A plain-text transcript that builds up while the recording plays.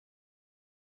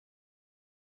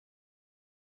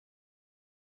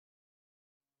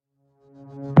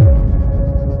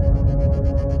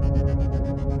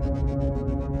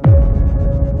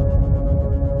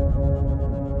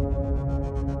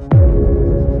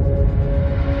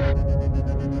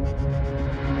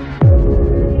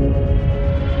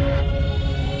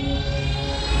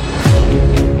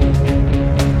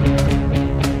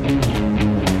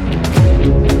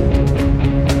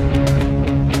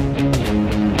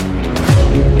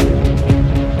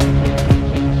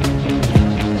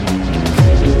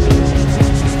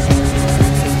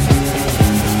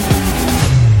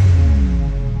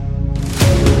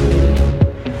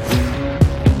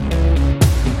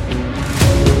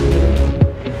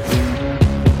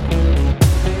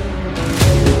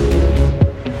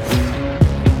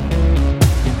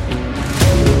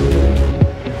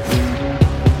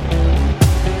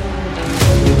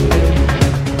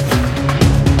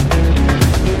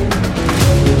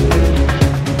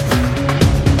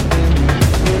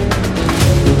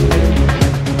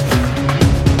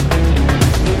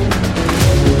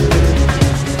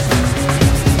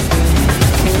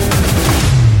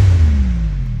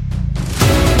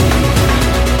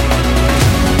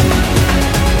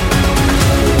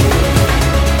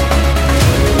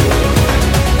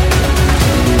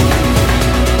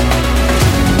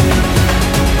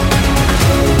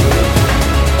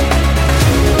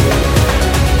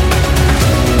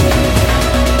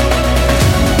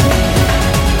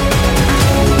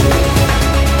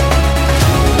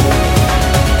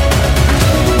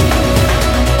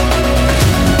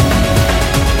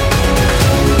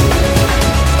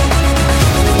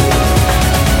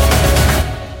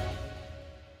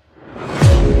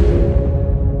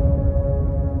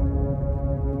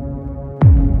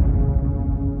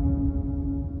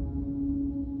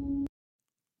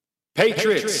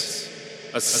Patriots,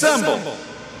 assemble!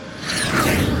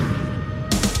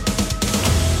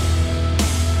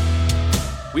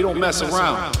 We don't mess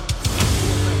around.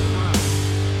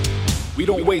 We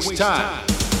don't waste time.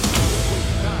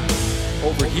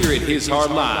 Over here at His Hard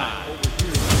Line.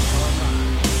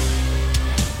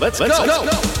 Let's go!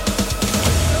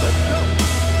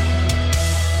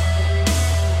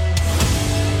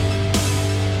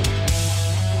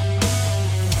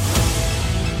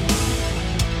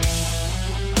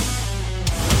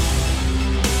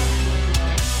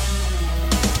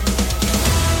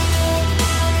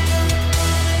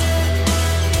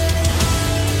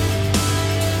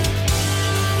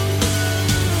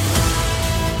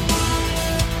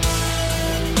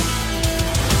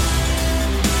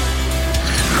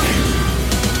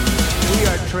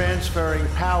 Transferring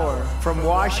power from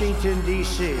Washington,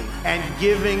 D.C. and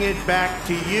giving it back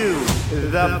to you,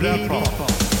 the people.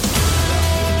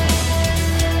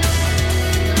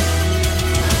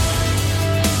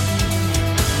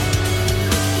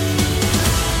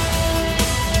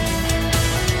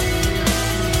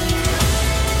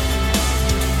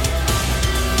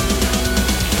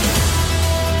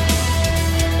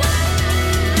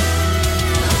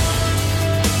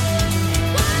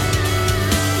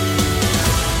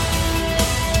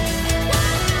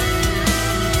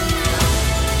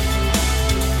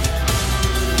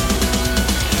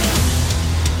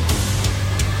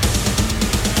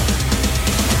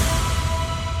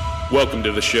 Welcome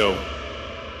to the show.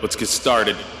 Let's get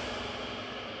started.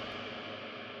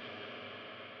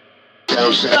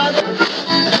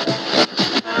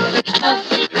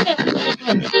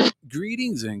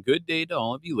 Greetings and good day to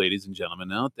all of you ladies and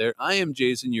gentlemen out there. I am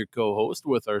Jason, your co-host,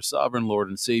 with our sovereign Lord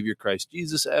and Savior Christ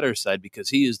Jesus at our side, because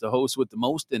he is the host with the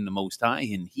most and the most high,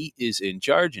 and he is in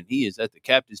charge, and he is at the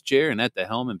captain's chair and at the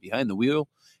helm and behind the wheel.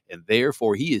 And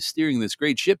therefore, he is steering this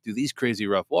great ship through these crazy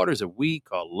rough waters that we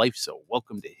call life. So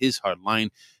welcome to His Hard Line.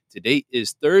 Today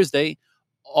is Thursday,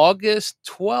 August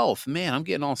 12th. Man, I'm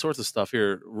getting all sorts of stuff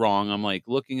here wrong. I'm like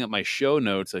looking at my show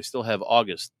notes. I still have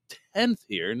August 10th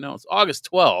here. No, it's August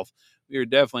 12th. We are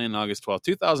definitely in August 12th,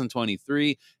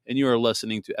 2023. And you are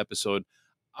listening to episode,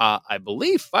 I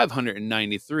believe,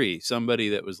 593. Somebody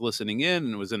that was listening in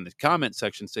and was in the comment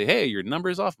section say, hey, your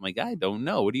number's off. I'm like, I don't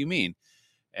know. What do you mean?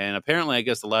 And apparently, I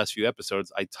guess the last few episodes,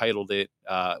 I titled it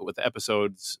with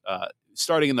episodes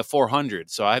starting in the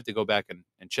 400s. So I have to go back and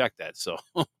check that. So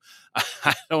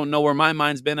I don't know where my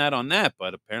mind's been at on that,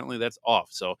 but apparently that's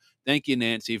off. So thank you,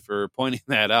 Nancy, for pointing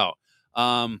that out.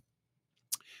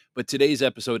 But today's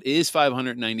episode is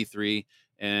 593,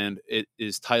 and it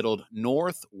is titled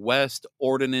Northwest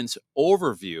Ordinance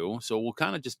Overview. So we'll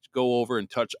kind of just go over and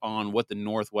touch on what the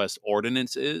Northwest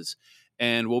Ordinance is.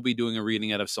 And we'll be doing a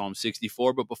reading out of Psalm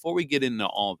 64. But before we get into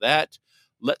all that,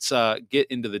 let's get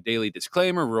into the daily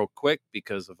disclaimer real quick,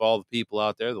 because of all the people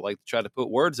out there that like to try to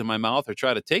put words in my mouth or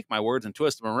try to take my words and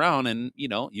twist them around and,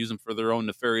 use them for their own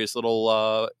nefarious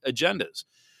little agendas.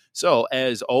 So,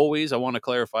 as always, I want to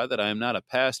clarify that I am not a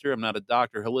pastor. I'm not a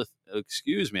doctor. I'm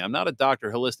not a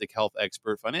doctor, holistic health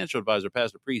expert, financial advisor,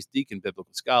 pastor, priest, deacon,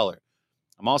 biblical scholar.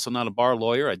 I'm also not a bar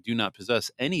lawyer. I do not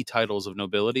possess any titles of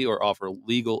nobility or offer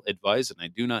legal advice, and I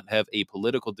do not have a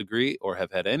political degree or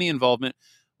have had any involvement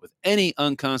with any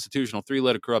unconstitutional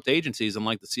three-letter corrupt agencies,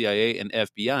 unlike the CIA and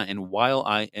FBI. And while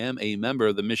I am a member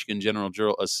of the Michigan General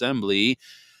Jural Assembly,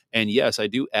 and yes, I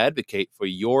do advocate for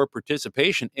your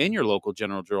participation in your local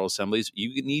General Jural Assemblies,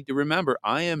 you need to remember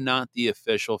I am not the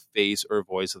official face or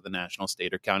voice of the national,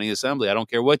 state, or county assembly. I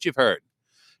don't care what you've heard.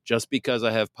 Just because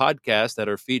I have podcasts that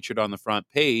are featured on the front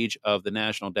page of the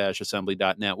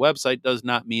national-assembly.net website does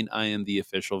not mean I am the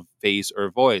official face or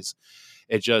voice.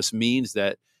 It just means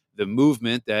that the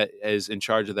movement that is in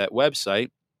charge of that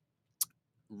website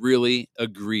really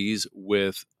agrees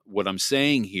with what I'm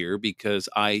saying here, because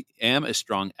I am a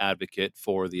strong advocate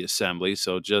for the assembly.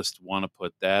 So just want to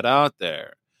put that out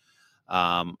there.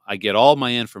 I get all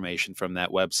my information from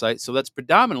that website. So that's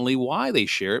predominantly why they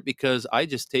share it, because I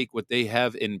just take what they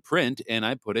have in print and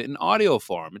I put it in audio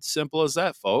form. It's simple as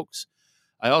that, folks.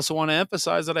 I also want to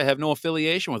emphasize that I have no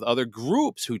affiliation with other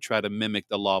groups who try to mimic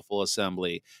the lawful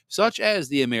assembly, such as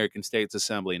the American States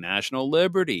Assembly, National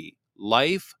Liberty,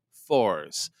 Life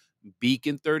Force,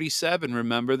 Beacon 37.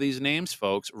 Remember these names,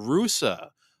 folks.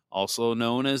 RUSA, also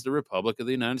known as the Republic of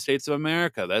the United States of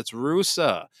America. That's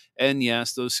RUSA. And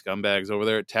yes, those scumbags over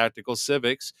there at Tactical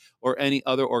Civics or any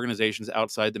other organizations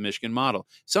outside the Michigan model.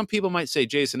 Some people might say,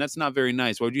 Jason, that's not very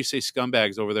nice. Why would you say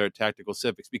scumbags over there at Tactical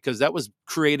Civics? Because that was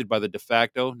created by the de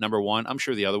facto, number one. I'm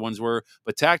sure the other ones were,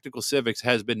 but Tactical Civics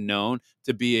has been known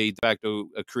to be a de facto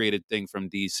created thing from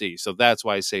DC. So that's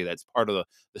why I say that's part of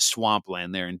the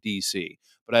swampland there in DC.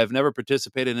 But I have never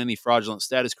participated in any fraudulent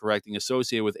status correcting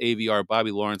associated with AVR,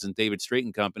 Bobby Lawrence, and David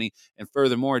Straight Company. And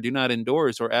furthermore, do not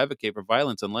endorse or advocate for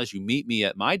violence unless you meet me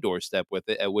at my doorstep with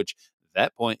it, at which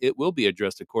that point it will be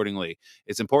addressed accordingly.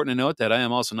 It's important to note that I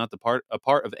am also not a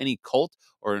part of any cult,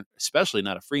 or especially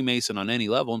not a Freemason on any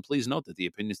level. And please note that the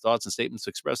opinions, thoughts, and statements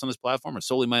expressed on this platform are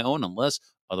solely my own unless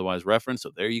otherwise referenced.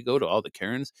 So there you go to all the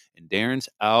Karens and Darrens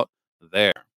out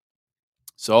there.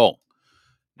 So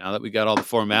now that we got all the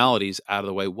formalities out of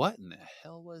the way, what in the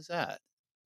hell was that?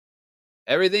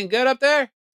 Everything good up there?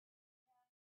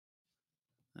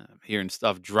 I'm hearing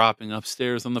stuff dropping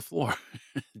upstairs on the floor.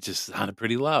 It just sounded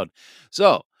pretty loud.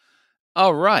 So,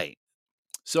 all right.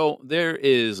 So there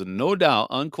is no doubt,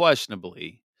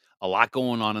 unquestionably, a lot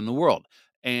going on in the world.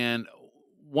 And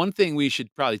one thing we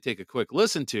should probably take a quick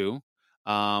listen to.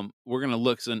 We're going to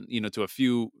look to a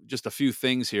few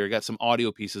things here. I got some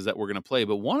audio pieces that we're going to play,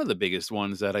 but one of the biggest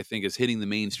ones that I think is hitting the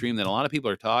mainstream that a lot of people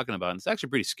are talking about, and it's actually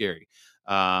pretty scary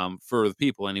for the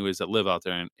people, anyways, that live out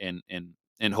there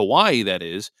in Hawaii. That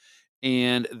is,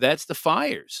 and that's the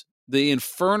fires, the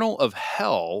inferno of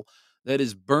hell that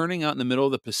is burning out in the middle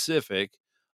of the Pacific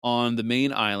on the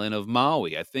main island of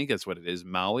Maui. I think that's what it is,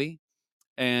 Maui.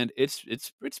 And it's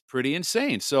pretty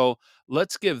insane. So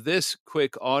let's give this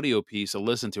quick audio piece a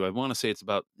listen to. I want to say it's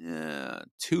about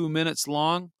 2 minutes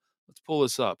long. Let's pull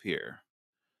this up here.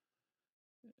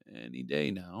 Any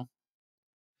day now.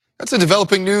 That's a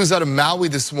developing news out of Maui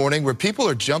this morning, where people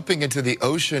are jumping into the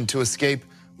ocean to escape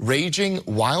raging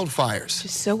wildfires.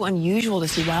 It's so unusual to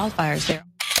see wildfires there.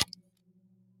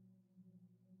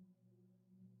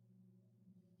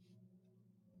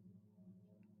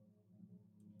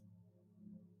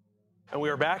 And we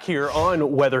are back here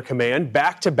on Weather Command.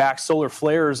 Back-to-back solar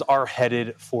flares are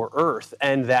headed for Earth.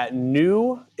 And that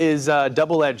new is a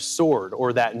double-edged sword,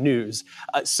 or that news.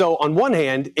 So on one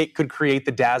hand, it could create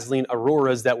the dazzling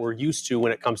auroras that we're used to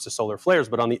when it comes to solar flares.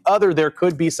 But on the other, there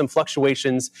could be some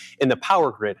fluctuations in the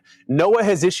power grid. NOAA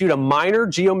has issued a minor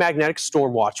geomagnetic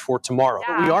storm watch for tomorrow.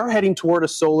 Yeah. But we are heading toward a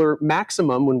solar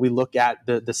maximum when we look at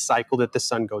the cycle that the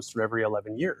sun goes through every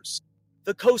 11 years.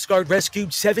 The Coast Guard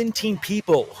rescued 17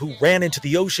 people who ran into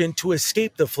the ocean to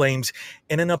escape the flames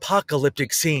in an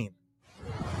apocalyptic scene.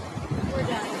 We're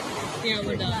done. Yeah,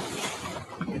 we're done.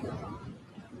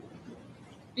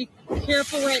 Be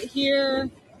careful right here.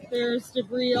 There's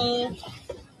debris all.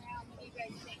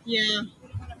 Yeah.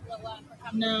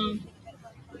 No.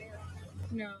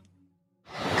 No.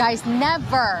 Guys,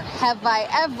 never have I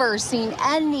ever seen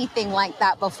anything like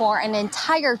that before. An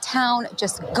entire town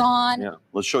just gone. Yeah,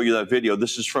 let's show you that video.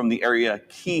 This is from the area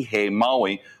Kihei,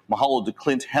 Maui. Mahalo to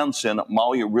Clint Henson,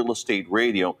 Maui Real Estate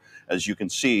Radio. As you can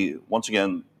see, once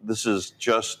again, this is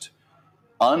just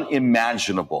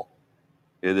unimaginable.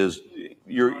 It is,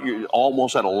 you're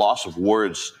almost at a loss of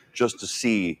words just to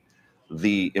see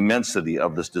the immensity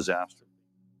of this disaster.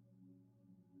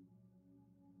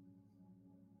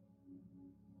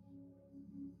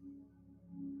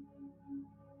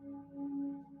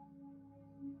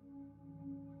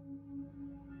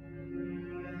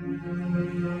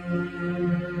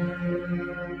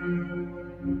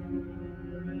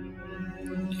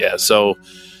 Yeah, so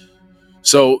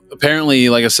apparently,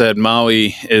 like I said,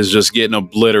 Maui is just getting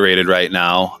obliterated right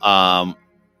now.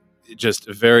 Just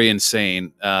very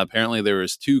insane. Apparently, there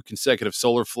was 2 consecutive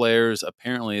solar flares.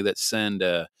 Apparently, that send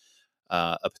a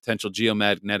potential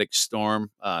geomagnetic storm,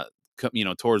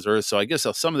 towards Earth. So I guess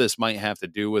some of this might have to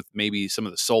do with maybe some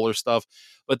of the solar stuff.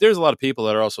 But there's a lot of people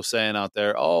that are also saying out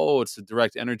there, "Oh, it's the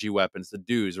direct energy weapons, the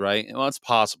DEWs," right? Well, it's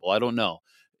possible. I don't know.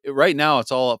 Right now,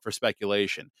 it's all up for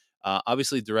speculation.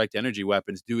 Obviously, direct energy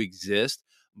weapons do exist,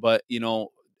 but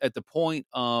at the point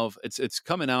of it's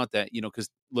coming out that because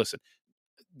listen,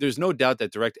 there's no doubt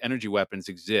that direct energy weapons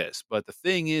exist, but the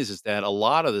thing is that a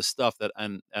lot of the stuff that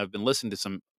I've been listening to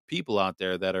some people out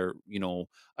there that are I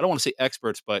don't want to say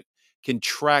experts, but can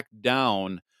track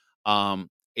down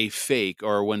a fake,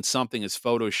 or when something is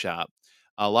photoshopped.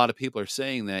 A lot of people are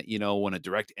saying that when a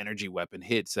direct energy weapon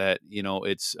hits, that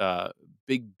it's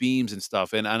big beams and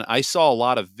stuff. And I saw a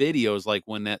lot of videos, like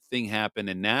when that thing happened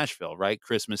in Nashville, right?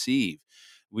 Christmas Eve,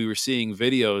 we were seeing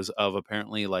videos of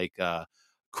apparently like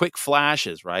quick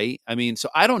flashes, right? I mean, so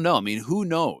I don't know. I mean, who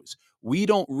knows? We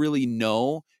don't really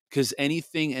know because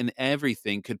anything and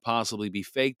everything could possibly be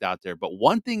faked out there. But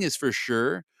one thing is for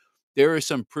sure, there is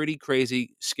some pretty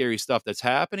crazy, scary stuff that's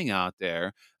happening out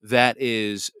there that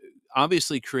is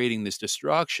obviously creating this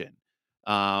destruction.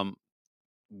 Um,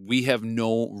 we have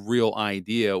no real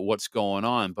idea what's going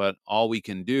on, but all we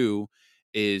can do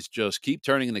is just keep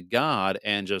turning to God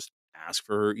and just ask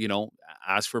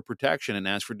for protection and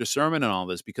ask for discernment and all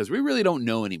this because we really don't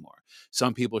know anymore.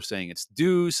 Some people are saying it's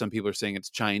due, some people are saying it's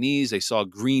Chinese. They saw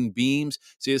green beams.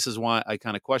 See, this is why I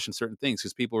kind of question certain things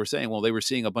because people were saying, well, they were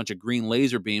seeing a bunch of green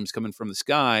laser beams coming from the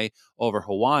sky over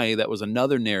Hawaii. That was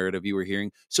another narrative you were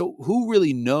hearing. So who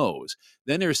really knows?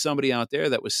 Then there's somebody out there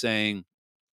that was saying,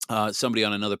 somebody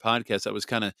on another podcast that was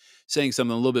kind of saying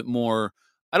something a little bit more,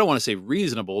 I don't want to say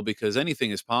reasonable because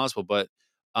anything is possible, but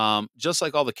just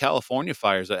like all the California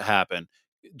fires that happen,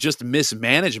 just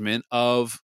mismanagement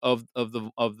of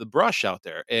the brush out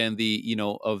there and the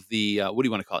of the what do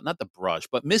you want to call it? Not the brush,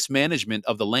 but mismanagement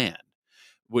of the land,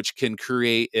 which can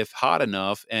create, if hot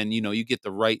enough and you get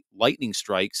the right lightning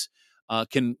strikes,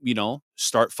 can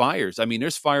start fires. I mean,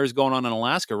 there's fires going on in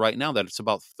Alaska right now that it's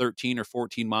about 13 or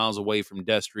 14 miles away from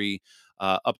Destry,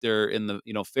 up there in the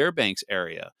Fairbanks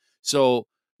area. So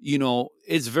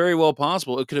it's very well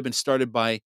possible it could have been started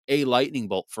by a lightning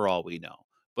bolt for all we know.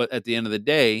 But at the end of the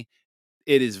day,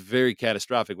 it is very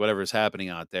catastrophic, whatever is happening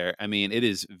out there. I mean, it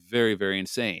is very, very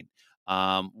insane.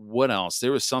 What else?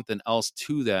 There was something else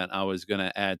to that I was going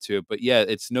to add to it, but yeah,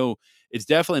 it's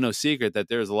definitely no secret that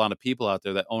there's a lot of people out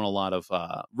there that own a lot of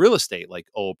real estate, like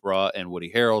Oprah and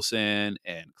Woody Harrelson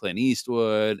and Clint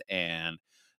Eastwood, and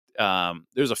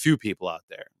there's a few people out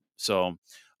there. So,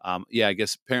 yeah, I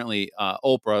guess apparently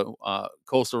Oprah,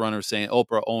 Coastal Runner, is saying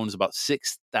Oprah owns about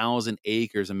 6,000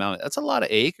 acres in Maui. That's a lot of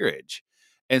acreage.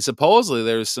 And supposedly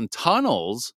there's some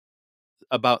tunnels,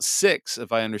 about 6,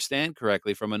 if I understand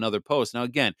correctly, from another post. Now,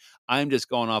 again, I'm just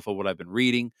going off of what I've been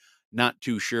reading. Not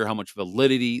too sure how much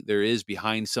validity there is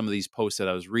behind some of these posts that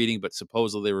I was reading, but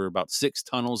supposedly there were about 6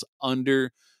 tunnels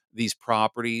under these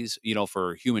properties,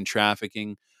 for human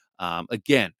trafficking.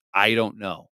 Again, I don't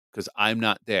know because I'm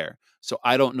not there. So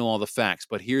I don't know all the facts.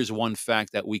 But here's one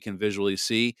fact that we can visually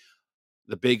see: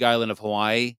 the big island of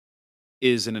Hawaii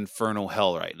is an infernal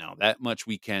hell right now. That much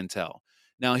we can tell.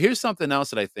 Now, here's something else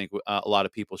that I think a lot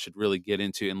of people should really get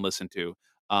into and listen to.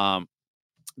 Um,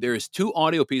 there's 2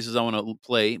 audio pieces I want to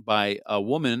play by a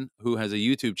woman who has a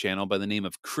YouTube channel by the name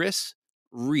of Chris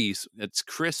Reese. It's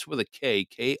Chris with a K,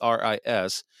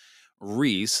 Kris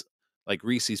Reese, like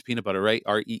Reese's peanut butter, right?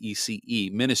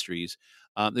 Reece Ministries.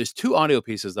 There's 2 audio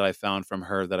pieces that I found from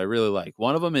her that I really like.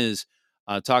 One of them is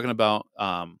talking about,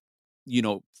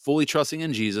 fully trusting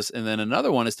in Jesus. And then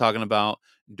another one is talking about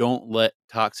don't let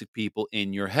toxic people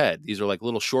in your head. These are like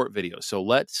little short videos. So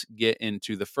let's get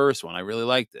into the first one. I really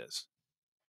like this.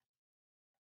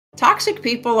 Toxic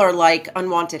people are like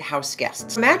unwanted house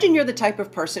guests. Imagine you're the type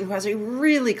of person who has a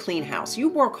really clean house. You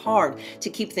work hard to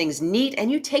keep things neat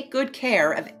and you take good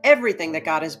care of everything that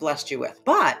God has blessed you with.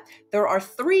 But there are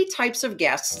 3 types of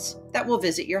guests that will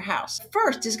visit your house.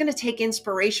 First is going to take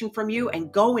inspiration from you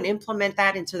and go and implement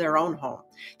that into their own home.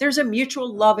 There's a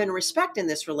mutual love and respect in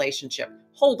this relationship.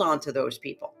 Hold on to those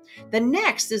people. The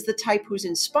next is the type who's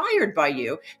inspired by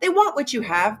you. They want what you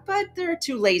have, but they're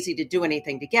too lazy to do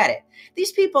anything to get it.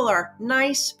 These people are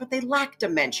nice, but they lack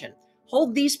dimension.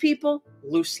 Hold these people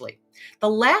loosely. The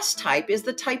last type is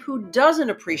the type who doesn't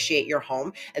appreciate your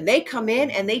home, and they come in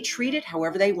and they treat it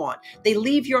however they want. They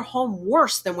leave your home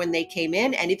worse than when they came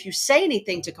in, and if you say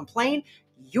anything to complain,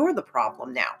 you're the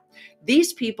problem now.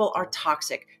 These people are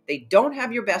toxic. They don't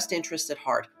have your best interest at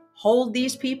heart. Hold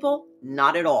these people?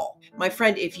 Not at all. My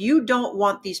friend, if you don't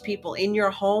want these people in your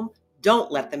home,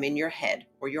 don't let them in your head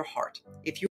or your heart.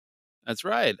 If you That's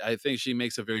right. I think she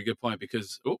makes a very good point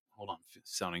because, oh, hold on,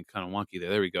 sounding kind of wonky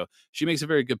there. There we go. She makes a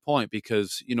very good point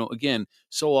because, again,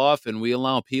 so often we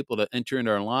allow people to enter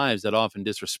into our lives that often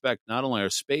disrespect not only our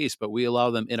space, but we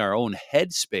allow them in our own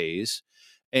head space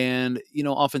and,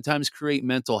 oftentimes create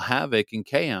mental havoc and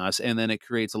chaos. And then it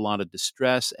creates a lot of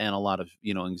distress and a lot of,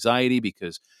 anxiety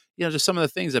because, just some of the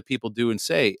things that people do and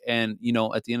say. And,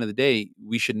 at the end of the day,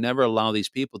 we should never allow these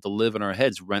people to live in our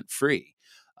heads rent free.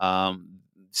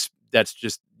 That's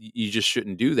just, you just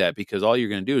shouldn't do that because all you're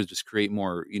going to do is just create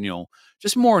more,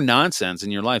 just more nonsense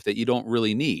in your life that you don't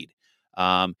really need.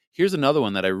 Here's another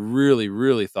one that I really,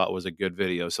 really thought was a good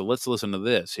video. So let's listen to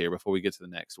this here before we get to the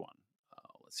next one.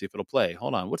 Let's see if it'll play.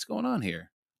 Hold on. What's going on here?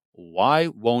 Why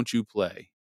won't you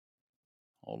play?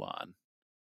 Hold on.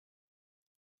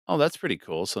 Oh, that's pretty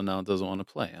cool. So now it doesn't want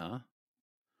to play, huh?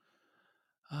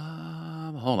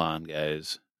 Hold on,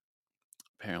 guys.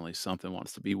 Apparently something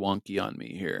wants to be wonky on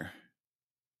me here.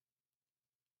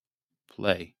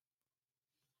 Play.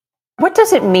 What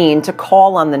does it mean to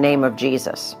call on the name of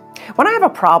Jesus? When I have a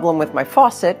problem with my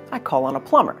faucet, I call on a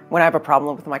plumber. When I have a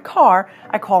problem with my car,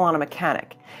 I call on a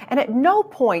mechanic. And at no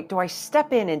point do I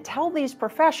step in and tell these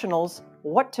professionals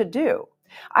what to do.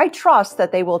 I trust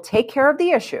that they will take care of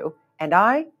the issue, and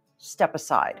I step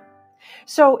aside.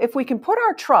 So if we can put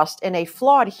our trust in a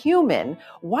flawed human,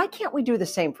 why can't we do the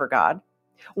same for God?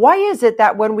 Why is it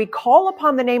that when we call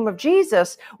upon the name of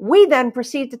Jesus, we then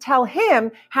proceed to tell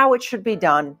him how it should be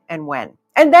done and when?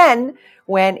 And then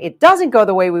when it doesn't go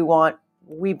the way we want,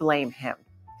 we blame him.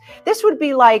 This would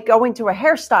be like going to a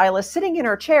hairstylist, sitting in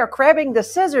her chair, grabbing the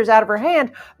scissors out of her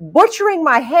hand, butchering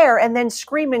my hair, and then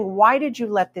screaming, "Why did you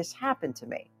let this happen to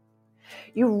me?"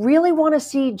 You really want to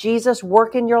see Jesus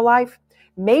work in your life?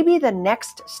 Maybe the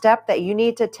next step that you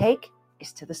need to take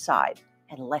is to the side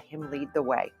and let him lead the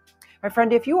way. My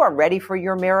friend, if you are ready for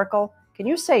your miracle, can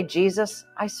you say, "Jesus,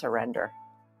 I surrender"?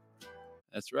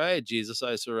 That's right. Jesus,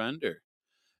 I surrender.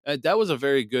 That was a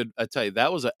very good, I tell you,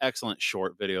 that was an excellent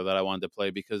short video that I wanted to play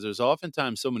because there's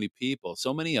oftentimes so many people,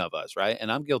 so many of us, right?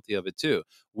 And I'm guilty of it too.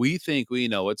 We think we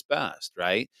know what's best,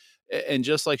 right? And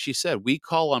just like she said, we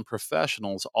call on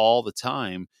professionals all the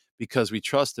time because we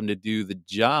trust them to do the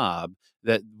job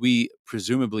that we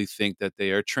presumably think that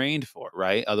they are trained for,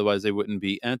 right? Otherwise, they wouldn't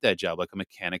be at that job, like a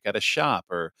mechanic at a shop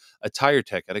or a tire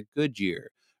tech at a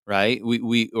Goodyear, right?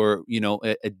 Or,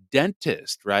 a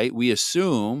dentist, right? We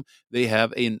assume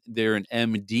they're an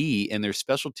MD and their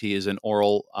specialty is in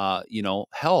oral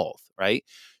health, right?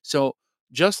 So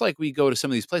just like we go to some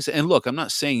of these places, and look, I'm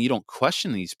not saying you don't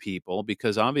question these people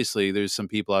because obviously there's some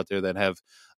people out there that have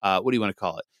what do you want to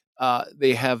call it?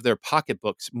 They have their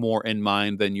pocketbooks more in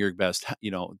mind than your best,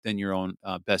 than your own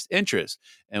best interest.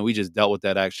 And we just dealt with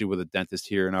that actually with a dentist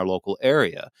here in our local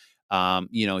area.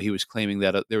 He was claiming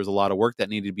that there was a lot of work that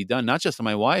needed to be done, not just on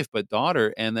my wife, but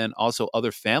daughter, and then also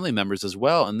other family members as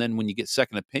well. And then when you get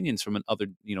second opinions from another,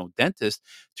 dentist,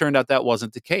 turned out that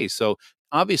wasn't the case. So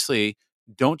obviously,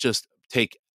 don't just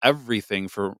take everything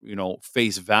for,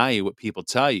 face value, what people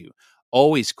tell you.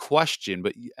 Always question,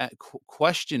 but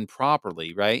question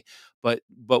properly, right? But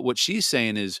what she's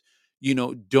saying is,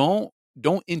 don't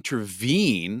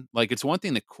intervene. Like it's one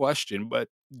thing to question, but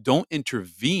don't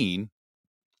intervene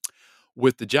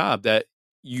with the job that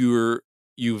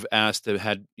you've asked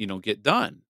to get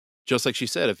done. Just like she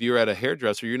said, if you're at a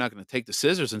hairdresser, you're not going to take the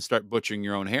scissors and start butchering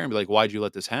your own hair and be like, "Why'd you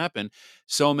let this happen?"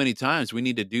 So many times we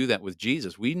need to do that with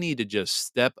Jesus. We need to just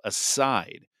step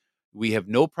aside. We have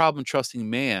no problem trusting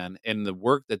man and the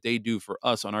work that they do for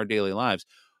us on our daily lives.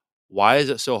 Why is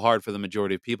it so hard for the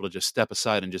majority of people to just step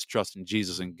aside and just trust in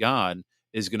Jesus, and God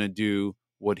is going to do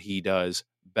what he does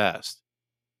best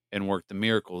and work the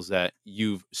miracles that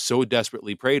you've so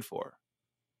desperately prayed for?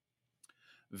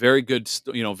 Very good,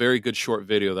 very good short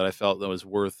video that I felt that was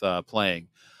worth playing.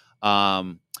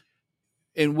 Um,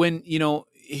 and when,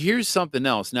 here's something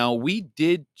else. Now, we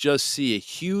did just see a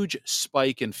huge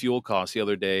spike in fuel costs the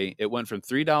other day. It went from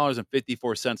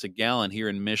 $3.54 a gallon here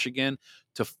in Michigan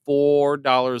to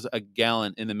 $4 a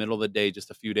gallon in the middle of the day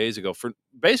just a few days ago for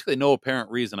basically no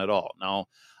apparent reason at all. Now,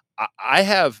 I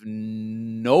have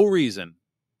no reason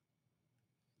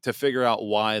to figure out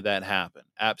why that happened.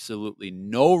 Absolutely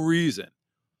no reason.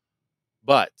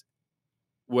 But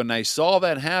when I saw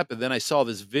that happen, then I saw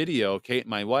this video.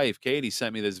 My wife, Katie,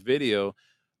 sent me this video.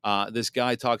 This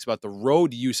guy talks about the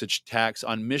road usage tax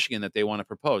on Michigan that they want to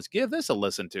propose. Give this a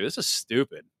listen to. This is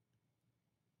stupid.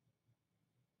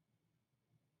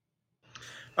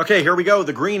 Okay, here we go.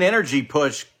 The green energy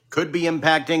push could be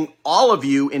impacting all of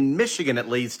you in Michigan, at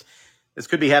least. This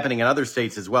could be happening in other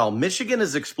states as well. Michigan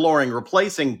is exploring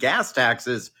replacing gas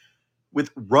taxes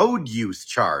with road use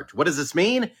charge. What does this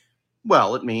mean?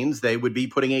 Well, it means they would be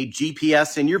putting a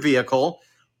GPS in your vehicle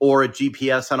or a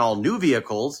GPS on all new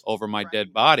vehicles over my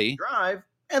dead body, drive,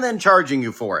 and then charging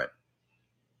you for it.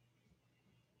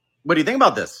 What do you think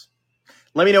about this?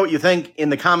 Let me know what you think in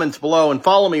the comments below, and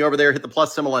follow me over there. Hit the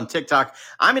plus symbol on TikTok.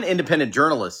 I'm an independent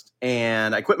journalist,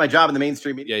 and I quit my job in the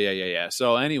mainstream media. Yeah.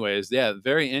 So anyways,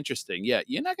 very interesting. Yeah,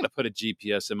 you're not going to put a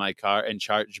GPS in my car and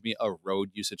charge me a road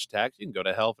usage tax. You can go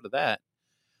to hell for that.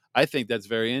 I think that's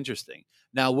very interesting.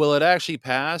 Now, will it actually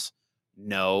pass?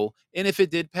 No. And if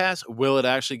it did pass, will it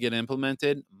actually get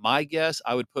implemented? My guess,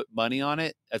 I would put money on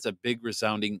it. That's a big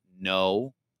resounding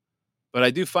no. But I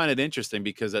do find it interesting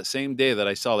because that same day that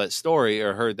I saw that story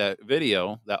or heard that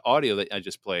video, that audio that I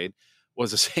just played,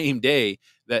 was the same day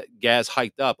that gas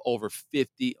hiked up over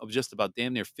 50, just about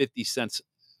damn near 50 cents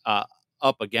up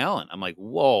a gallon. I'm like,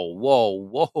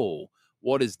 whoa.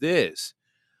 What is this?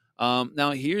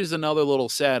 Now, here's another little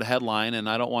sad headline, and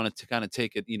I don't want it to kind of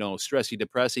take it, stressy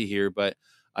depressy here, but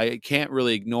I can't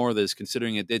really ignore this,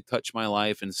 considering it did touch my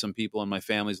life and some people in my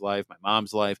family's life, my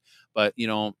mom's life. But,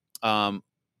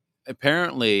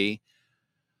 apparently,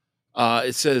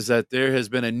 it says that there has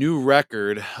been a new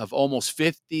record of almost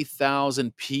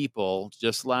 50,000 people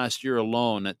just last year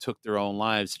alone that took their own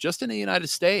lives just in the United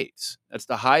States. That's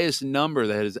the highest number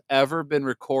that has ever been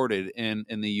recorded in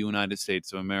the United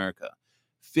States of America.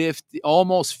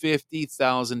 Almost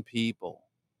 50,000 people.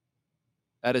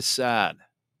 That is sad.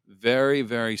 Very,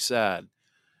 very sad.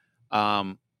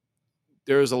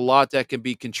 There's a lot that can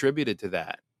be contributed to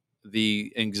that.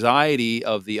 The anxiety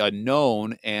of the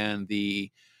unknown and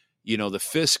the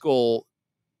fiscal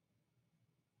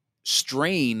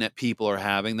strain that people are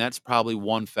having, that's probably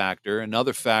one factor.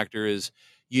 Another factor is,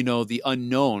 the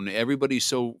unknown. Everybody's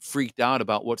so freaked out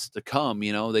about what's to come.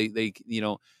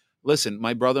 Listen,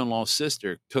 my brother-in-law's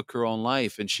sister took her own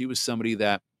life, and she was somebody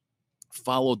that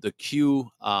followed the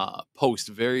Q post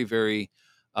very, very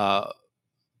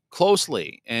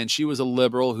closely. And she was a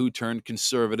liberal who turned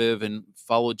conservative and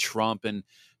followed Trump, and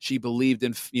she believed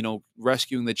in,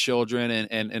 rescuing the children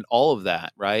and all of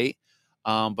that. Right.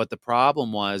 But the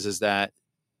problem is that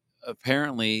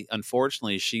apparently,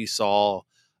 unfortunately, she saw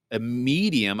a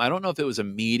medium. I don't know if it was a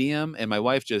medium, and my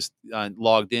wife just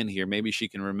logged in here. Maybe she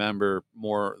can remember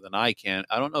more than I can.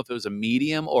 I don't know if it was a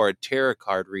medium or a tarot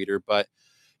card reader, but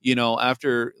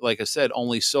after, like I said,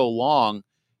 only so long,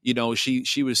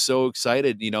 she was so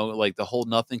excited, like the whole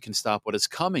nothing can stop what is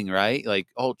coming, right? Like,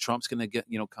 oh, Trump's going to get,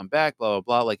 come back, blah, blah,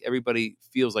 blah. Like everybody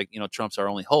feels like, Trump's our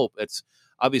only hope. It's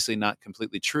obviously not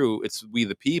completely true. It's we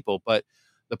the people. But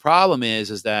the problem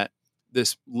is that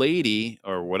this lady,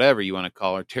 or whatever you want to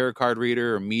call her, tarot card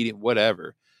reader or medium,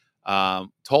 whatever,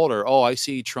 told her, oh, I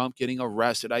see Trump getting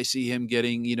arrested. I see him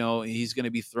getting, he's going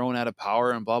to be thrown out of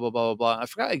power and blah, blah, blah, blah, blah. I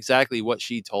forgot exactly what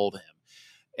she told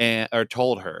him or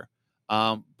told her.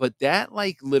 But that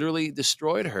like literally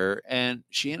destroyed her, and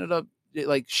she ended up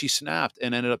she snapped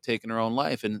and ended up taking her own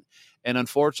life. And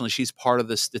unfortunately, she's part of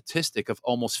the statistic of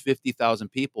almost 50,000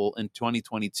 people in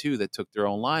 2022 that took their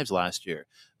own lives last year.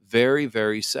 Very,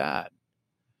 very sad.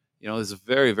 This is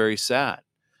very, very sad.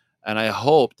 And I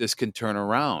hope this can turn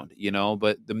around,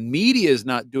 but the media is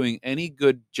not doing any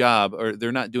good job, or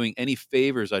they're not doing any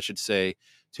favors, I should say,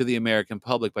 to the American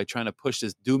public by trying to push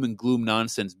this doom and gloom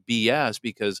nonsense BS,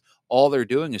 because all they're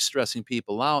doing is stressing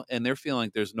people out, and they're feeling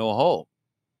like there's no hope.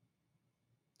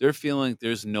 They're feeling like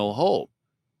there's no hope.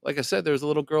 Like I said, there's a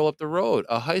little girl up the road,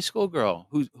 a high school girl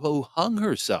who hung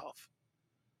herself.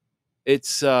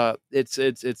 It's I don't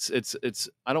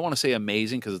want to say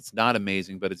amazing, because it's not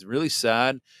amazing, but it's really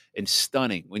sad and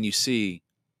stunning when you see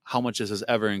how much this is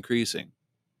ever increasing.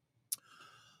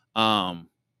 What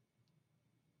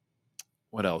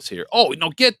else here? Oh, no,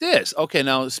 get this. Okay,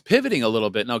 now it's pivoting a little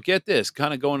bit. Now get this,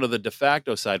 kind of going to the de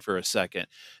facto side for a second.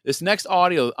 This next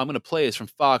audio I'm going to play is from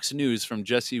Fox News, from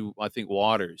Jesse, I think,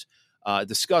 Waters,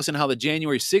 discussing how the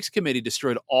January 6th committee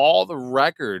destroyed all the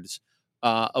records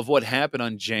of what happened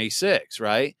on J6,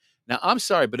 right? Now, I'm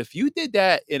sorry, but if you did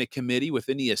that in a committee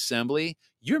within the assembly,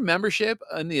 your membership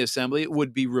in the assembly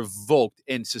would be revoked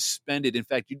and suspended. In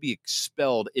fact, you'd be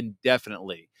expelled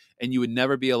indefinitely, and you would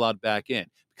never be allowed back in,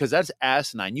 because that's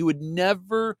asinine. You would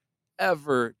never,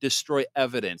 ever destroy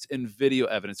evidence and video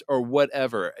evidence or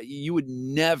whatever. You would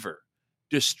never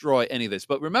destroy any of this.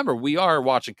 But remember, we are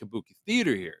watching kabuki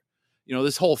theater here.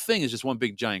 This whole thing is just one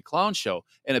big giant clown show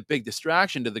and a big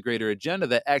distraction to the greater agenda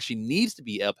that actually needs to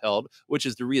be upheld, which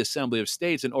is the reassembly of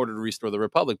states in order to restore the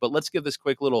republic. But let's give this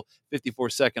quick little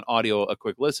 54-second audio a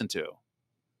quick listen to.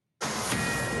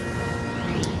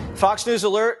 Fox News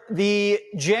alert: the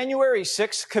January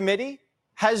 6th committee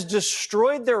has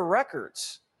destroyed their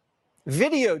records,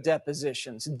 video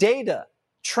depositions, data,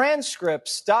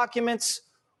 transcripts, documents,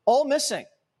 all missing.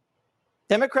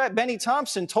 Democrat Benny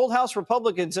Thompson told House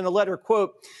Republicans in a letter,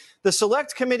 quote, "The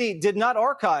Select Committee did not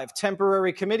archive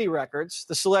temporary committee records.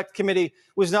 The Select Committee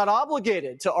was not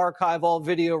obligated to archive all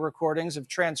video recordings of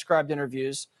transcribed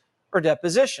interviews or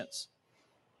depositions."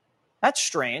 That's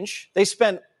strange. They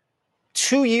spent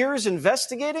 2 years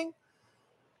investigating,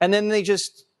 and then they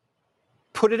just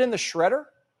put it in the shredder?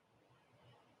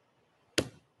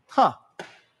 Huh.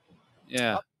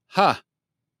 Yeah. Huh.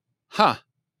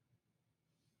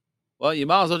 Well, you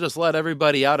might as well just let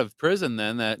everybody out of prison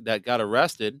then that got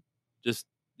arrested. Just,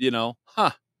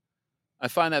 I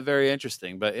find that very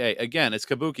interesting. But hey, again, it's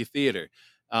kabuki theater.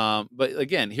 But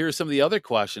again, here's some of the other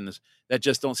questions that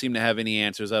just don't seem to have any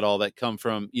answers at all, that come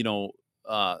from,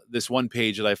 this one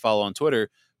page that I follow on Twitter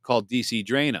called DC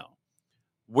Drano.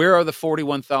 Where are the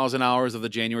 41,000 hours of the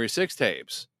January 6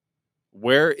 tapes?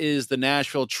 Where is the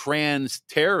Nashville trans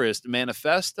terrorist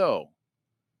manifesto?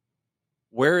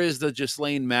 Where is the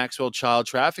Ghislaine Maxwell child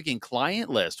trafficking client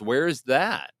list? Where is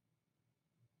that?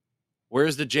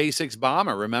 Where's the J6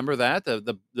 bomber? Remember that?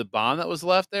 The bomb that was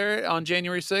left there on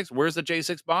January 6th? Where's the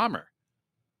J6 bomber?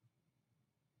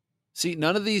 See,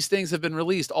 none of these things have been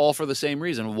released, all for the same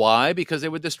reason. Why? Because they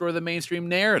would destroy the mainstream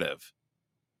narrative.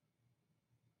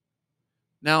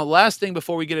 Now, last thing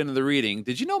before we get into the reading,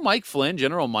 did you know Mike Flynn,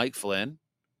 General Mike Flynn,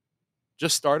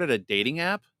 just started a dating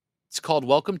app? It's called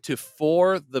Welcome to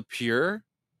For the Pure.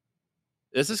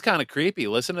 This is kind of creepy.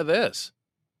 Listen to this.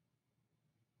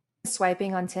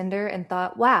 Swiping on Tinder and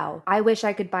thought, wow, I wish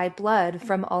I could buy blood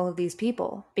from all of these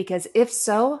people. Because if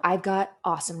so, I've got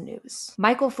awesome news.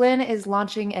 Michael Flynn is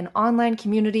launching an online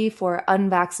community for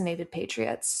unvaccinated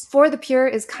patriots. For the Pure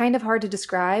is kind of hard to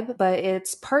describe, but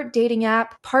it's part dating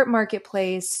app, part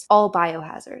marketplace, all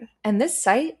biohazard. And this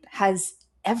site has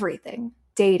everything: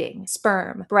 dating,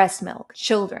 sperm, breast milk,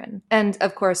 children, and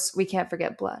of course, we can't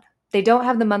forget blood. They don't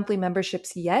have the monthly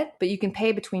memberships yet, but you can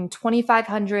pay between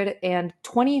 $2,500 and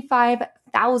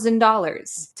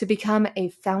 $25,000 to become a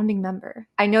founding member.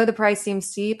 I know the price seems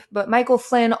steep, but Michael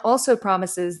Flynn also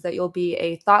promises that you'll be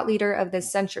a thought leader of this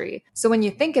century. So when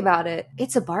you think about it,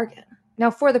 it's a bargain. Now,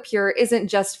 For the Pure isn't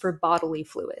just for bodily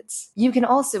fluids. You can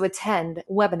also attend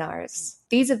webinars.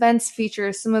 These events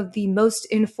feature some of the most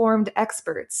informed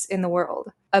experts in the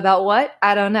world. About what?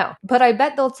 I don't know. But I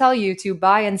bet they'll tell you to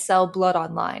buy and sell blood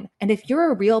online. And if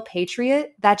you're a real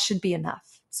patriot, that should be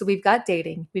enough. So we've got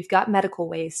dating, we've got medical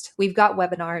waste, we've got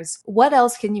webinars. What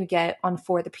else can you get on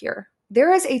For the Pure?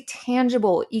 There is a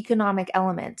tangible economic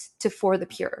element to For the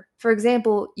Pure. For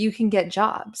example, you can get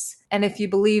jobs. And if you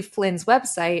believe Flynn's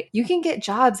website, you can get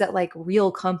jobs at like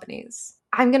real companies.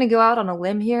 I'm going to go out on a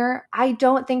limb here. I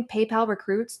don't think PayPal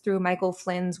recruits through Michael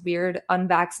Flynn's weird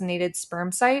unvaccinated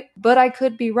sperm site, but I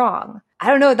could be wrong. I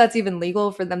don't know if that's even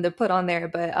legal for them to put on there,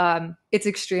 but it's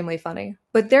extremely funny.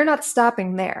 But they're not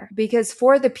stopping there, because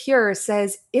For the Pure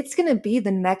says it's going to be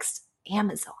the next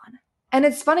Amazon. And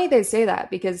it's funny they say that,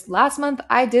 because last month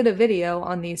I did a video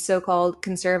on the so-called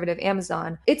conservative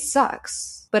Amazon. It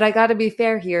sucks, but I gotta be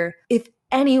fair here. If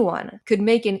anyone could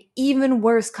make an even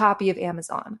worse copy of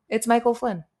Amazon, it's Michael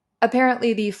Flynn.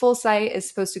 Apparently the full site is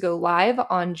supposed to go live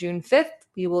on June 5th.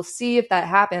 We will see if that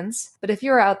happens. But if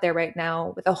you're out there right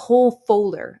now with a whole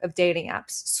folder of dating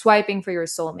apps, swiping for your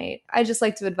soulmate, I'd just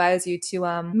like to advise you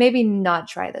to maybe not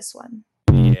try this one.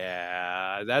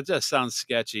 Yeah, that just sounds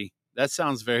sketchy. That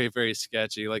sounds very, very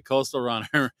sketchy. Like Coastal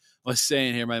Runner was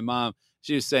saying here, my mom,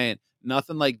 she was saying,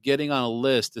 nothing like getting on a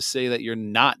list to say that you're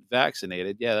not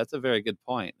vaccinated. Yeah, that's a very good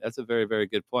point. That's a very, very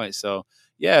good point. So,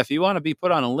 yeah, if you want to be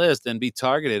put on a list and be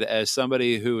targeted as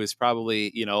somebody who is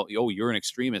probably, oh, you're an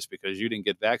extremist because you didn't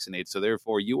get vaccinated, so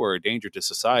therefore you are a danger to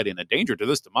society and a danger to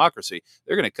this democracy,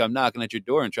 they're going to come knocking at your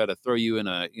door and try to throw you in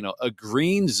a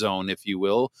green zone, if you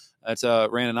will, that's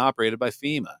ran and operated by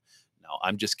FEMA. No,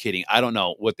 I'm just kidding. I don't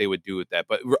know what they would do with that.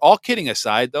 But we're all kidding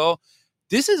aside, though.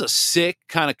 This is a sick,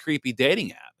 kind of creepy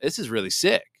dating app. This is really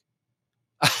sick.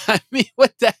 I mean,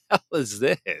 what the hell is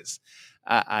this?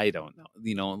 I don't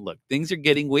know. Look, things are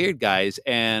getting weird, guys.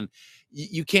 And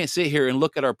you can't sit here and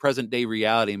look at our present day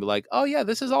reality and be like, oh, yeah,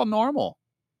 this is all normal.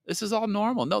 This is all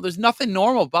normal. No, there's nothing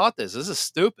normal about this. This is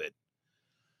stupid.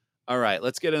 All right,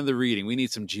 let's get into the reading. We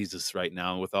need some Jesus right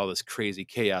now with all this crazy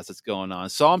chaos that's going on.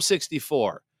 Psalm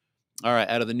 64. All right,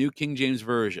 out of the New King James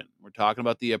Version, we're talking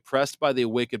about the oppressed by the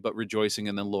wicked, but rejoicing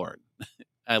in the Lord.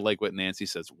 I like what Nancy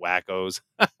says, wackos.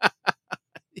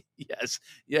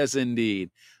 Yes,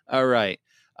 indeed. All right.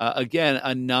 Again,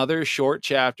 another short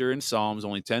chapter in Psalms,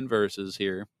 only 10 verses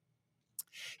here.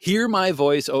 Hear my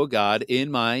voice, O God,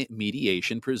 in my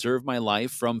mediation. Preserve my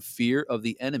life from fear of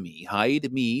the enemy.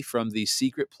 Hide me from the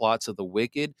secret plots of the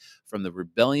wicked, from the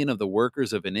rebellion of the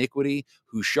workers of iniquity,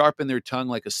 who sharpen their tongue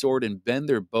like a sword and bend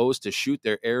their bows to shoot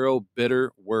their arrow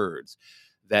bitter words,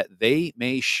 that they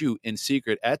may shoot in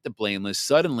secret at the blameless.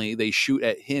 Suddenly they shoot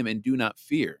at him and do not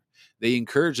fear. They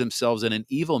encourage themselves in an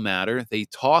evil matter. They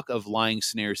talk of lying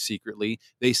snares secretly.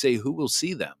 They say, who will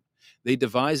see them? They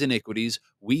devise iniquities.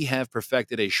 We have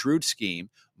perfected a shrewd scheme.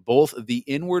 Both the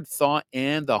inward thought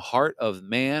and the heart of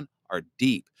man are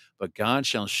deep. But God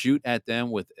shall shoot at them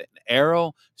with an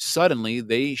arrow. Suddenly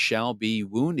they shall be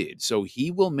wounded. So he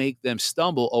will make them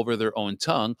stumble over their own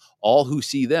tongue. All who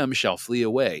see them shall flee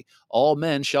away. All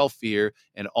men shall fear,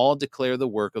 and all declare the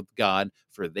work of God,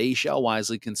 for they shall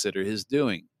wisely consider his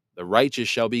doing. The righteous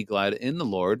shall be glad in the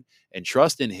Lord, and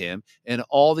trust in him, and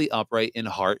all the upright in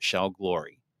heart shall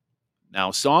glory.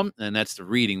 Now, and that's the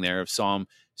reading there of Psalm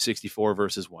 64,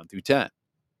 verses 1 through 10.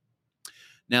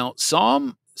 Now,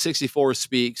 Psalm 64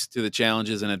 speaks to the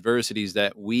challenges and adversities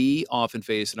that we often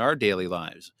face in our daily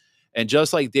lives. And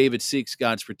just like David seeks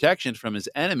God's protection from his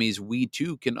enemies, we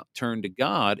too can turn to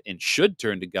God and should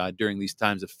turn to God during these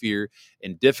times of fear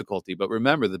and difficulty. But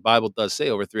remember, the Bible does say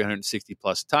over 360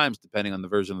 plus times, depending on the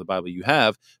version of the Bible you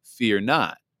have, fear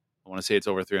not. I want to say it's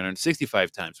over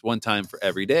 365 times, one time for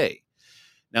every day.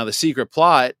 Now, the secret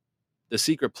plots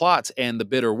and the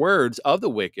bitter words of the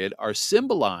wicked are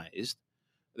symbolized.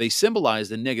 They symbolize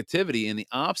the negativity and the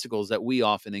obstacles that we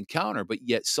often encounter. But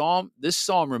yet this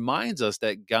psalm reminds us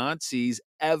that God sees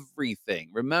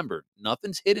everything. Remember,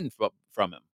 nothing's hidden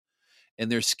from him,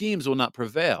 and their schemes will not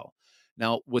prevail.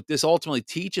 Now, what this ultimately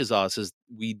teaches us is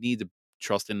we need to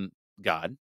trust in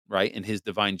God, right, and his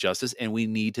divine justice, and we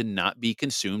need to not be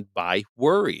consumed by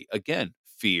worry. Again,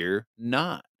 fear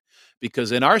not.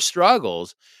 Because in our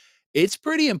struggles, it's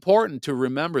pretty important to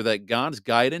remember that God's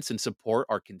guidance and support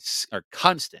are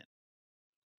constant.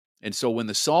 And so when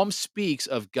the psalm speaks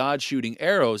of God shooting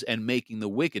arrows and making the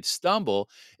wicked stumble,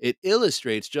 it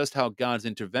illustrates just how God's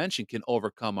intervention can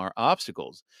overcome our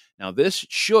obstacles. Now, this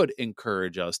should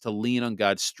encourage us to lean on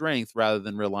God's strength rather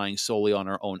than relying solely on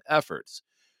our own efforts.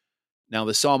 Now,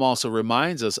 the psalm also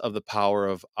reminds us of the power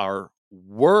of our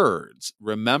words.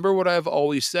 Remember what I've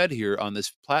always said here on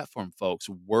this platform, folks.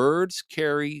 Words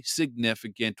carry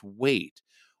significant weight.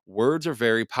 Words are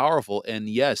very powerful, and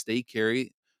yes, they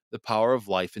carry the power of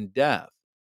life and death.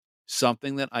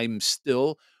 Something that I'm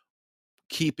still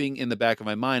keeping in the back of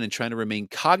my mind and trying to remain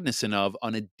cognizant of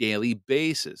on a daily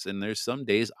basis. And there's some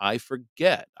days I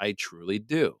forget. I truly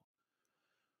do.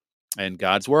 And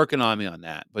God's working on me on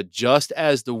that. But just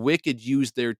as the wicked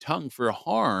use their tongue for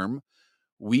harm,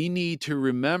 we need to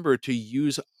remember to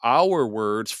use our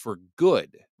words for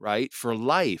good, right? For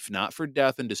life, not for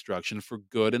death and destruction, for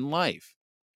good and life.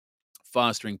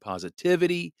 Fostering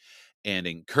positivity and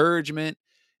encouragement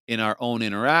in our own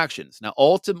interactions. Now,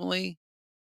 ultimately,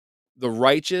 the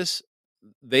righteous,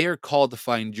 they are called to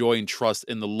find joy and trust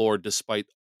in the Lord despite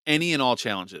any and all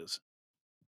challenges.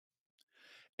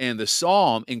 And the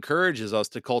psalm encourages us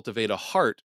to cultivate a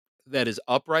heart that is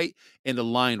upright and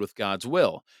aligned with God's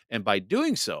will. And by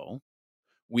doing so,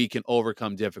 we can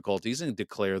overcome difficulties and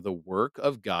declare the work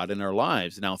of God in our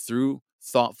lives. Now, through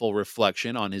thoughtful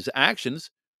reflection on his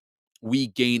actions, we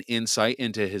gain insight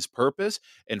into his purpose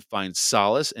and find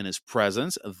solace in his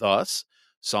presence. Thus,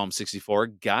 Psalm 64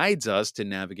 guides us to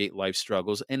navigate life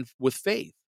struggles and with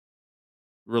faith,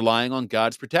 relying on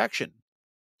God's protection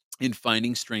and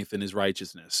finding strength in his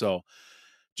righteousness. So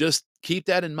just keep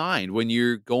that in mind when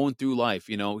you're going through life,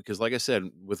 because like I said,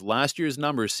 with last year's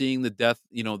numbers, seeing the death,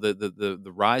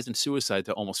 the rise in suicide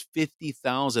to almost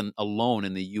 50,000 alone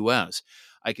in the US,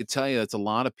 I could tell you that's a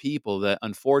lot of people that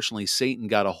unfortunately Satan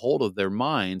got a hold of their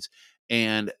minds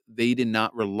and they did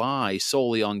not rely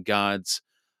solely on God's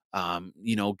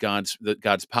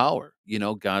God's power,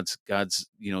 God's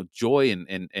joy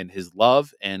and his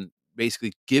love, and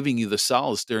basically giving you the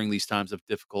solace during these times of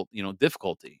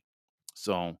difficulty.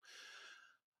 So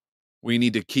we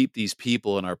need to keep these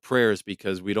people in our prayers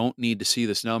because we don't need to see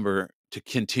this number to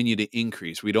continue to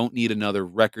increase. We don't need another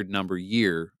record number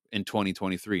year in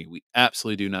 2023. We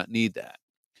absolutely do not need that.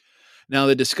 Now,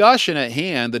 the discussion at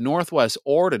hand, the Northwest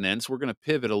Ordinance, we're going to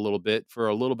pivot a little bit for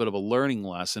a little bit of a learning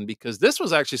lesson because this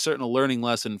was actually certainly a learning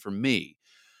lesson for me.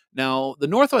 Now, the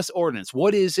Northwest Ordinance,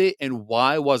 what is it and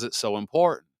why was it so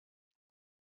important?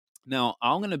 Now,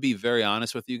 I'm going to be very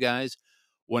honest with you guys.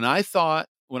 When I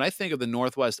think of the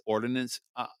Northwest Ordinance,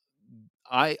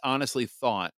 I honestly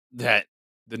thought that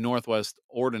the Northwest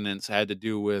Ordinance had to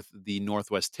do with the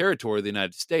Northwest Territory of the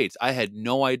United States. I had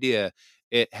no idea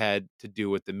it had to do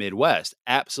with the Midwest.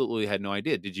 Absolutely had no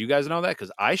idea. Did you guys know that?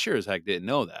 Because I sure as heck didn't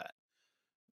know that.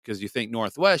 Because you think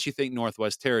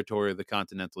Northwest Territory of the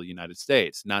continental United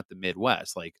States, not the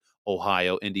Midwest, like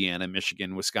Ohio, Indiana,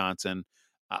 Michigan, Wisconsin.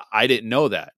 I didn't know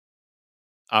that.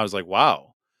 I was like, wow.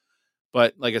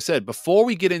 But like I said, before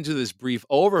we get into this brief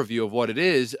overview of what it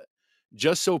is,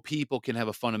 just so people can have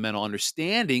a fundamental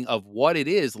understanding of what it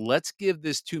is, let's give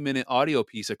this 2-minute audio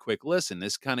piece a quick listen.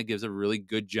 This kind of gives a really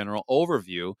good general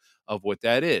overview of what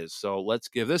that is. So let's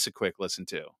give this a quick listen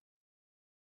to.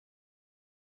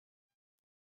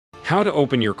 How to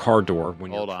open your car door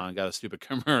when Hold on, got a stupid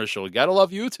commercial. Gotta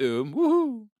love YouTube.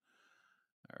 Woohoo!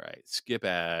 All right, skip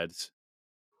ads.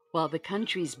 While the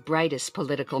country's brightest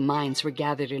political minds were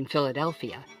gathered in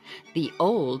Philadelphia, the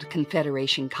old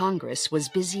Confederation Congress was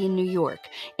busy in New York,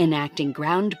 enacting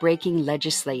groundbreaking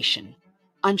legislation.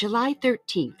 On July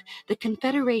 13th, the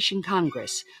Confederation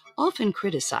Congress, often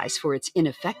criticized for its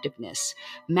ineffectiveness,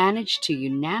 managed to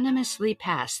unanimously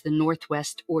pass the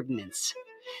Northwest Ordinance.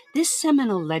 This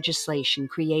seminal legislation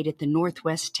created the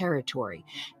Northwest Territory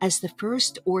as the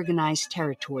first organized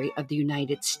territory of the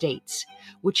United States,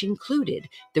 which included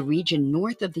the region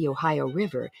north of the Ohio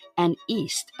River and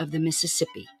east of the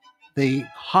Mississippi. The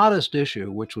hottest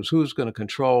issue, which was who's going to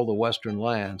control the western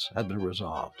lands, had been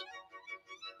resolved.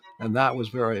 And that was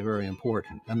very, very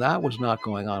important. And that was not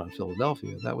going on in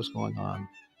Philadelphia. That was going on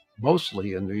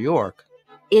mostly in New York.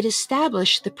 It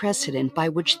established the precedent by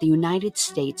which the United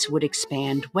States would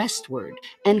expand westward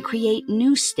and create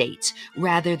new states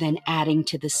rather than adding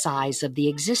to the size of the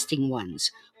existing ones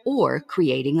or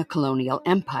creating a colonial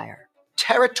empire.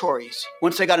 Territories,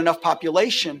 once they got enough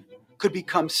population, could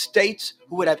become states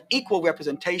who would have equal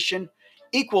representation,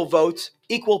 equal votes,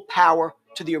 equal power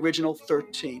to the original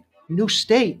 13. New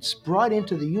states brought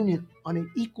into the Union on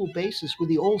an equal basis with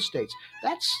the old states.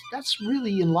 That's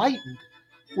really enlightened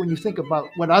when you think about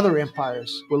what other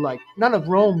empires were like. None of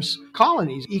Rome's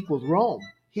colonies equaled Rome.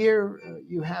 Here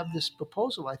you have this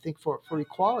proposal, I think, for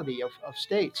equality of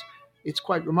states. It's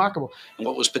quite remarkable. And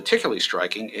what was particularly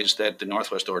striking is that the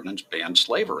Northwest Ordinance banned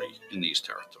slavery in these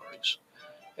territories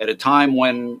at a time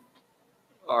when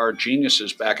our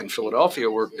geniuses back in Philadelphia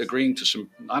were agreeing to some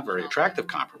not very attractive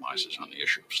compromises on the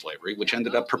issue of slavery, which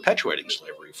ended up perpetuating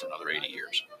slavery for another 80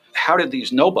 years. How did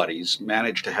these nobodies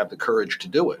manage to have the courage to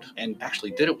do it, and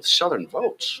actually did it with Southern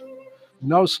votes?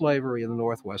 No slavery in the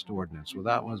Northwest Ordinance. Well,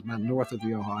 that was meant north of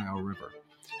the Ohio River.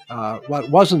 What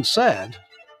wasn't said,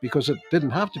 because it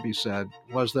didn't have to be said,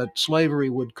 was that slavery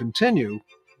would continue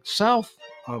south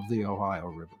of the Ohio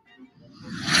River.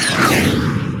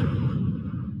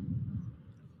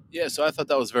 Yeah, so I thought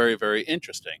that was very, very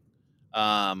interesting,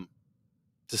 to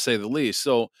say the least.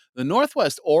 So the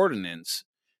Northwest Ordinance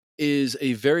is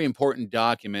a very important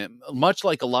document, much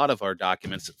like a lot of our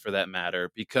documents for that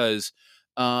matter, because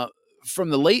from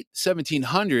the late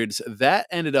 1700s, that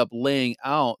ended up laying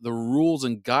out the rules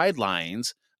and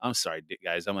guidelines. I'm sorry,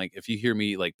 guys. I'm like, if you hear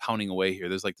me like pounding away here,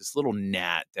 there's like this little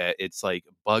gnat that it's like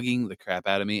bugging the crap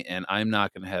out of me, and I'm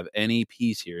not going to have any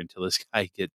peace here until this guy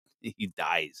he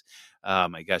dies. Oh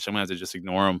my gosh, I'm gonna have to just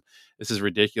ignore him. This is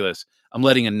ridiculous. I'm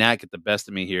letting a gnat get the best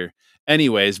of me here.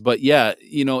 Anyways, but yeah,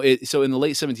 so in the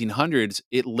late 1700s,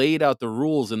 it laid out the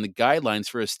rules and the guidelines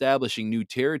for establishing new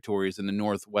territories in the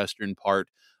northwestern part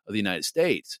of the United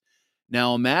States.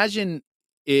 Now imagine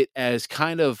it as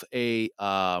kind of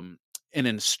an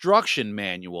instruction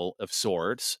manual of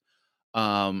sorts,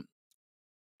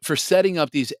 for setting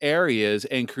up these areas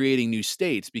and creating new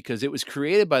states, because it was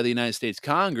created by the United States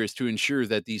Congress to ensure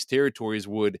that these territories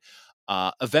would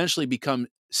eventually become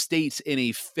states in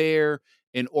a fair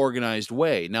and organized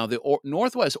way. Now, the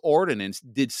Northwest Ordinance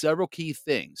did several key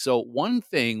things. So one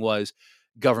thing was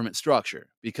government structure,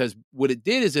 because what it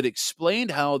did is it explained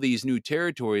how these new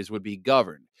territories would be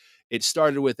governed. It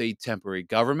started with a temporary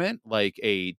government, like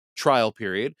a trial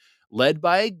period, led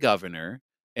by a governor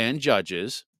and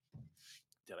judges.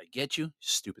 Did I get you?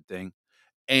 Stupid thing.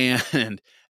 And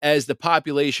as the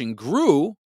population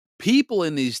grew, people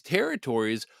in these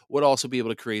territories would also be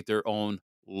able to create their own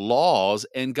laws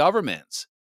and governments,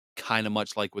 kind of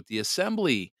much like what the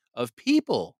assembly of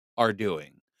people are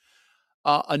doing.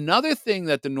 Another thing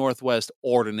that the Northwest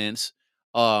Ordinance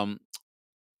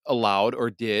allowed or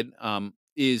did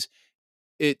is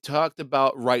it talked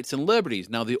about rights and liberties.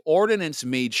 Now, the ordinance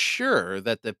made sure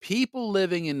that the people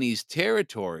living in these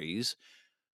territories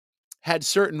had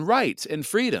certain rights and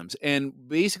freedoms. And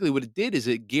basically what it did is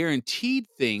it guaranteed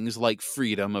things like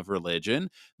freedom of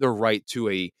religion, the right to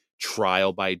a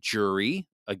trial by jury,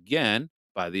 again,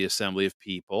 by the assembly of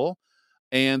people,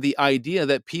 and the idea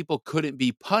that people couldn't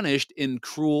be punished in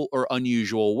cruel or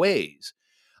unusual ways.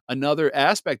 Another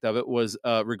aspect of it was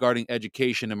regarding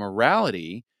education and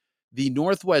morality. The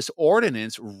Northwest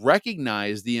Ordinance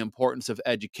recognized the importance of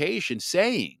education,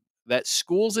 saying that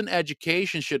schools and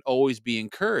education should always be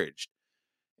encouraged.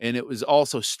 And it was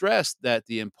also stressed that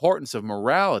the importance of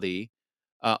morality,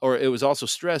 or it was also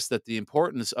stressed that the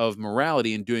importance of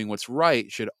morality and doing what's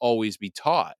right should always be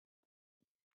taught.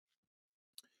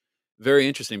 Very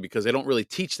interesting, because they don't really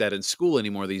teach that in school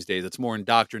anymore these days. It's more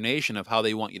indoctrination of how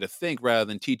they want you to think rather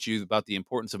than teach you about the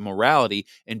importance of morality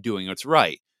and doing what's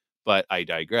right. But I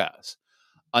digress.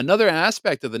 Another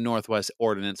aspect of the Northwest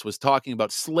Ordinance was talking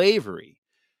about slavery.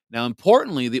 Now,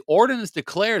 importantly, the ordinance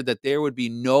declared that there would be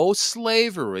no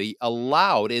slavery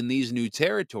allowed in these new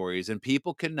territories, and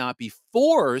people could not be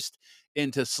forced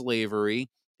into slavery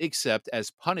except as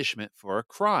punishment for a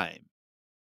crime.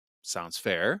 Sounds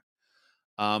fair.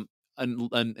 And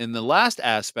the last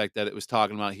aspect that it was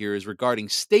talking about here is regarding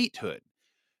statehood,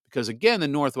 because again, the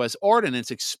Northwest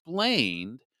Ordinance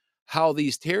explained how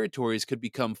these territories could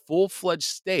become full-fledged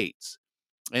states.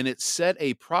 And it set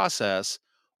a process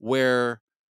where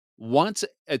once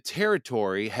a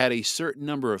territory had a certain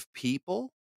number of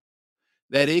people,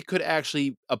 that it could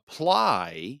actually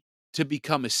apply to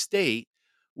become a state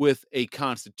with a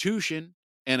constitution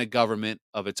and a government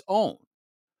of its own.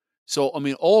 So, I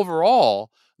mean, overall,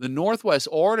 the Northwest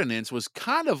Ordinance was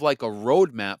kind of like a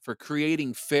roadmap for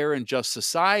creating fair and just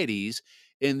societies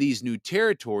in these new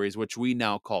territories, which we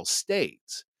now call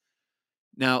states.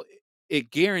 Now,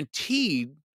 it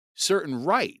guaranteed certain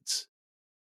rights,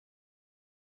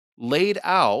 laid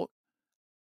out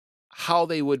how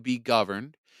they would be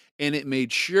governed, and it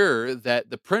made sure that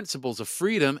the principles of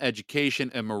freedom,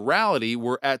 education, and morality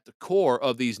were at the core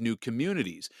of these new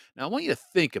communities. Now, I want you to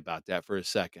think about that for a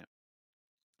second.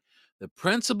 The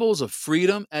principles of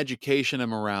freedom, education,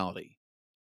 and morality.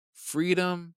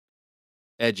 Freedom,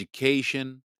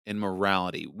 education, and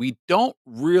morality. We don't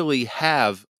really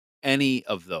have any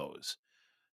of those.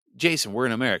 Jason, we're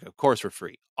in America. Of course we're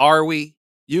free. Are we?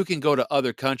 You can go to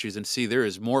other countries and see there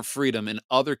is more freedom in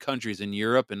other countries in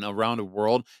Europe and around the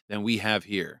world than we have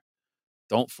here.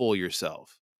 Don't fool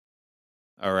yourself.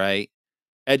 All right.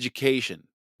 Education.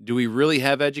 Do we really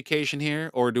have education here,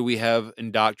 or do we have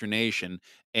indoctrination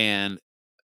and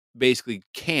basically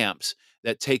camps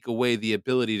that take away the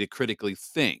ability to critically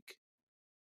think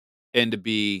and to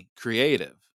be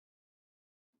creative?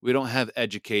 We don't have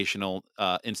educational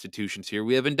institutions here.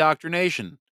 We have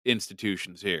indoctrination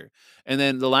institutions here. And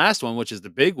then the last one, which is the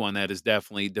big one that is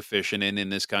definitely deficient in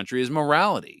this country, is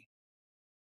morality.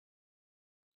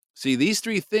 See, these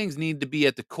three things need to be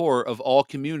at the core of all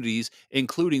communities,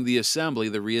 including the assembly,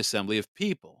 the reassembly of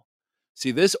people.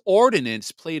 See, this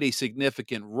ordinance played a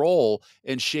significant role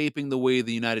in shaping the way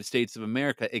the United States of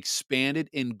America expanded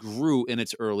and grew in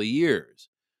its early years.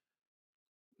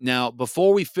 Now,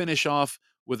 before we finish off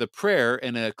with a prayer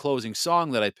and a closing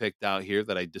song that I picked out here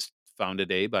that I just found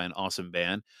today by an awesome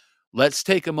band, let's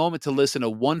take a moment to listen to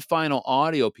one final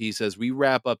audio piece as we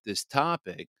wrap up this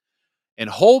topic. And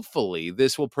hopefully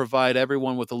this will provide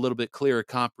everyone with a little bit clearer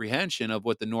comprehension of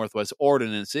what the Northwest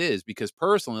Ordinance is. Because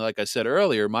personally, like I said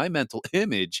earlier, my mental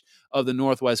image of the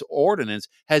Northwest Ordinance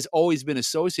has always been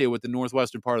associated with the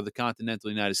northwestern part of the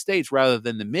continental United States rather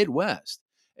than the Midwest.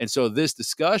 And so this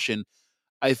discussion,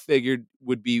 I figured,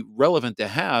 would be relevant to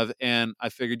have. And I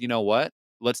figured, you know what?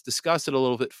 Let's discuss it a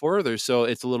little bit further so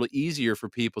it's a little easier for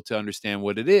people to understand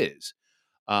what it is.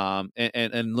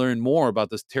 And learn more about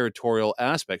this territorial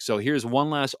aspect. So here's one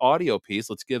last audio piece.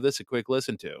 Let's give this a quick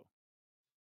listen to.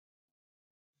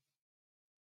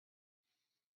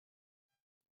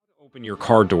 Open your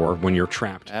car door when you're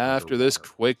trapped. After this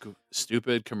quick,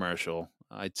 stupid commercial,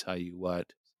 I tell you what.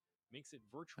 Makes it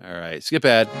virtual. All right, skip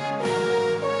ad.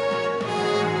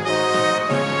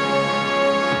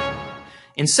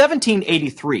 In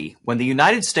 1783, when the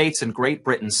United States and Great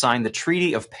Britain signed the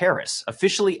Treaty of Paris,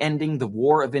 officially ending the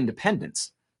War of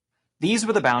Independence, these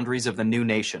were the boundaries of the new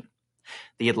nation: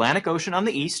 the Atlantic Ocean on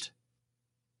the east,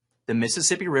 the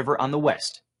Mississippi River on the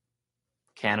west,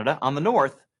 Canada on the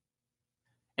north,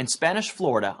 and Spanish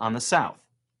Florida on the south.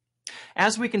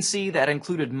 As we can see, that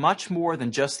included much more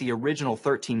than just the original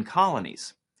 13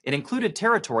 colonies. It included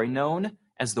territory known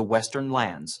as the Western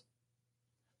Lands.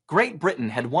 Great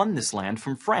Britain had won this land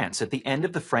from France at the end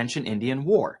of the French and Indian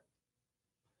War.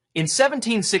 In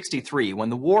 1763, when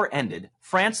the war ended,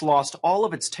 France lost all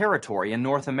of its territory in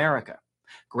North America.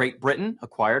 Great Britain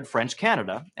acquired French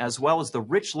Canada, as well as the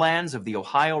rich lands of the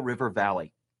Ohio River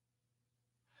Valley.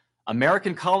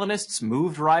 American colonists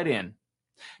moved right in.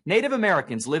 Native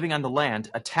Americans living on the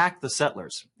land attacked the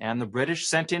settlers, and the British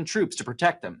sent in troops to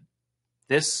protect them.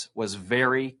 This was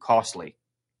very costly.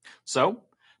 So,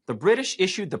 the British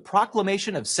issued the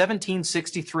Proclamation of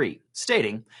 1763,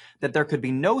 stating that there could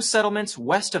be no settlements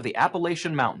west of the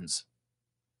Appalachian Mountains.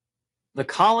 The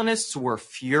colonists were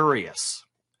furious.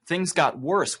 Things got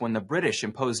worse when the British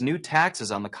imposed new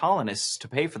taxes on the colonists to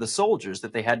pay for the soldiers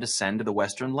that they had to send to the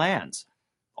Western lands.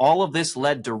 All of this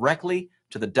led directly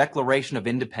to the Declaration of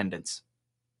Independence.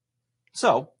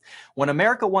 So, when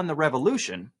America won the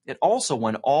Revolution, it also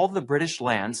won all the British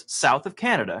lands south of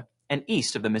Canada and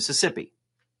east of the Mississippi.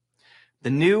 The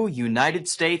new United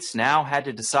States now had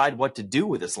to decide what to do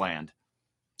with this land.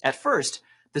 At first,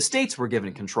 the states were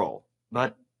given control,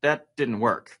 but that didn't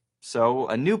work, so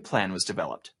a new plan was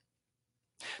developed.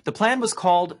 The plan was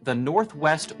called the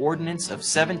Northwest Ordinance of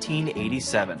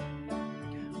 1787.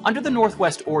 Under the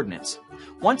Northwest Ordinance,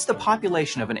 once the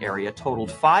population of an area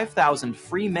totaled 5,000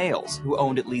 free males who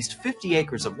owned at least 50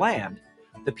 acres of land,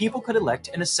 the people could elect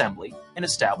an assembly and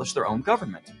establish their own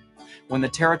government. When the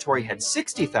territory had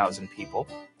 60,000 people,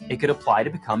 it could apply to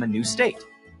become a new state.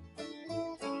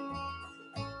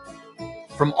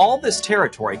 From all this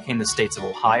territory came the states of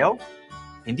Ohio,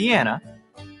 Indiana,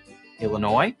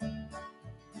 Illinois,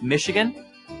 Michigan,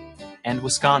 and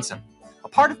Wisconsin. A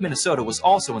part of Minnesota was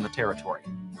also in the territory.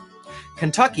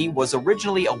 Kentucky was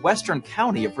originally a western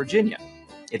county of Virginia.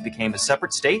 It became a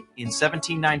separate state in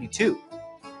 1792.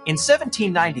 In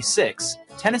 1796,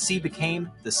 Tennessee became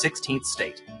the 16th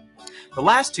state. The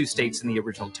last two states in the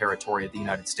original territory of the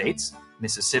United States,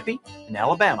 Mississippi and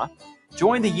Alabama,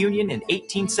 joined the Union in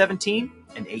 1817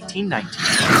 and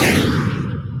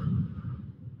 1819.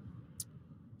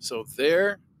 So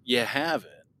there you have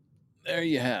it. There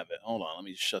you have it. Hold on, let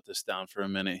me shut this down for a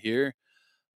minute here.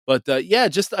 But yeah,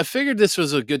 just I figured this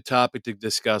was a good topic to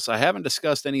discuss. I haven't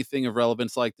discussed anything of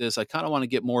relevance like this. I kind of want to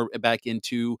get more back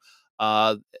into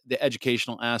uh, the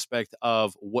educational aspect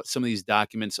of what some of these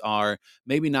documents are.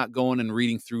 Maybe not going and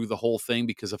reading through the whole thing,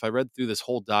 because if I read through this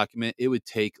whole document, it would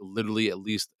take literally at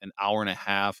least an hour and a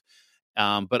half.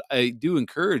 But I do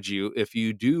encourage you, if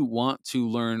you do want to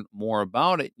learn more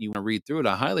about it, you want to read through it,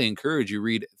 I highly encourage you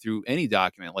read through any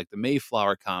document like the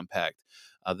Mayflower Compact,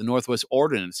 the Northwest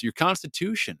Ordinance, your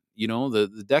Constitution,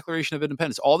 the Declaration of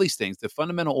Independence, all these things, the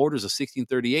Fundamental Orders of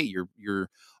 1638, your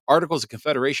Articles of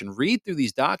Confederation. Read through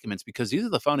these documents, because these are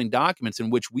the founding documents in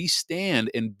which we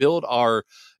stand and build our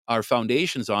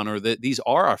foundations on, or that these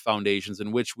are our foundations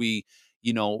in which we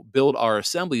build our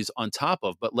assemblies on top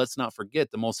of. But let's not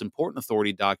forget the most important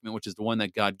authority document, which is the one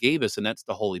that God gave us, and that's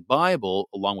the Holy Bible,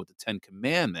 along with the 10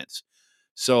 Commandments.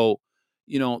 So,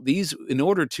 these, in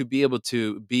order to be able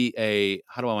to be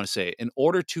in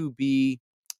order to be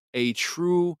a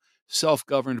true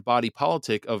self-governed body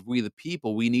politic of we the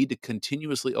people, we need to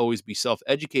continuously always be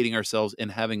self-educating ourselves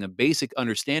and having a basic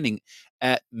understanding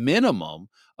at minimum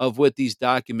of what these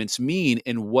documents mean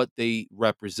and what they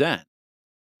represent.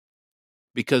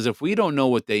 Because if we don't know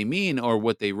what they mean or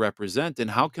what they represent, then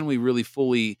how can we really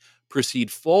fully proceed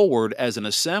forward as an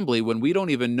assembly when we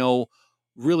don't even know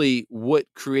really what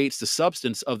creates the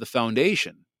substance of the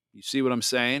foundation? You see what I'm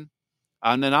saying?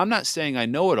 And then I'm not saying I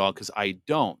know it all, because I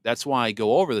don't. That's why I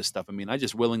go over this stuff. I mean, I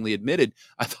just willingly admitted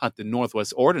I thought the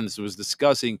Northwest Ordinance was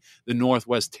discussing the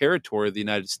Northwest Territory of the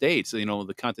United States,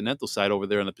 the continental side over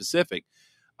there in the Pacific.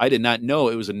 I did not know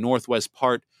it was a Northwest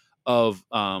part of,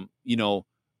 of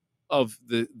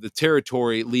the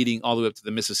territory leading all the way up to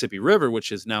the Mississippi River, which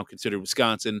is now considered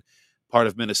Wisconsin, part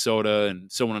of Minnesota,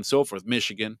 and so on and so forth,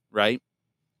 Michigan, right?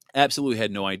 Absolutely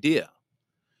had no idea.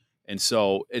 And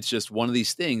so it's just one of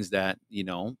these things that,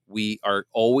 we are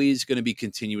always going to be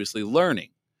continuously learning.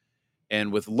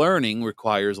 And with learning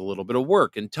requires a little bit of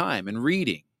work and time and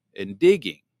reading and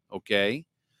digging, okay?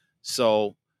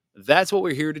 So that's what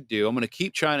we're here to do. I'm going to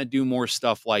keep trying to do more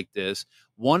stuff like this.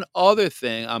 One other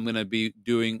thing I'm going to be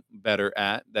doing better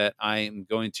at, that I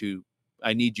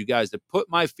need you guys to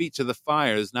put my feet to the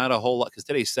fire. There's not a whole lot, because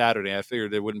today's Saturday. I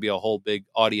figured there wouldn't be a whole big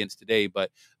audience today, but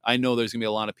I know there's going to be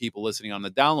a lot of people listening on the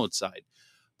download side.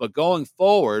 But going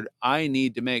forward, I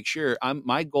need to make sure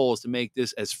my goal is to make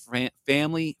this as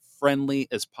family friendly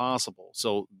as possible.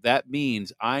 So that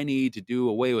means I need to do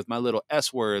away with my little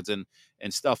S words and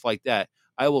stuff like that.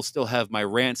 I will still have my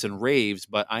rants and raves,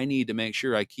 but I need to make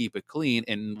sure I keep it clean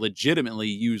and legitimately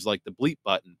use like the bleep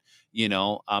button,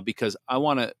 because I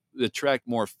want to attract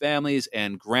more families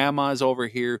and grandmas over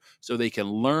here so they can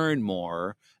learn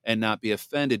more and not be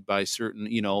offended by certain,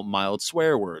 mild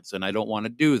swear words. And I don't want to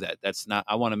do that.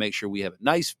 I want to make sure we have a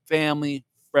nice family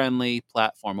friendly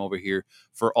platform over here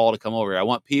for all to come over. I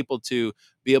want people to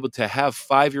be able to have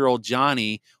 5-year-old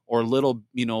Johnny or little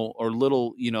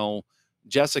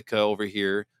Jessica over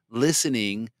here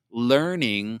listening,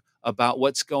 learning about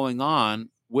what's going on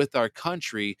with our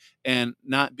country, and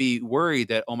not be worried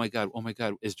that, oh my God,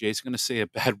 is Jason going to say a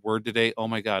bad word today? Oh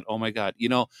my God.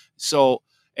 So,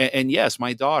 and yes,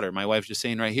 my daughter, my wife's just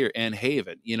saying right here, and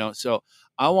Haven, so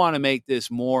I want to make this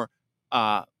more,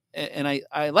 and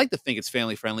I like to think it's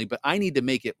family friendly, but I need to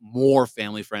make it more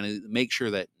family friendly to make sure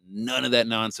that none of that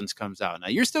nonsense comes out. Now,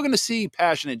 you're still going to see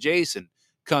passionate Jason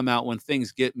come out when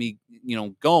things get me,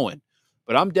 going.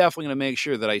 But I'm definitely going to make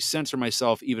sure that I censor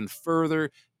myself even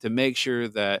further to make sure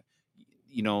that,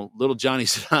 little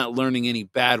Johnny's not learning any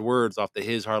bad words off the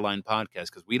His Hardline podcast,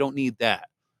 because we don't need that.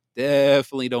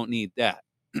 Definitely don't need that.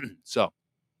 So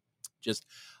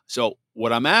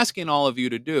what I'm asking all of you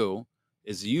to do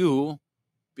is, you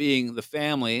being the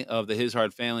family of the His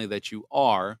Hard family that you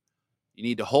are, you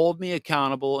need to hold me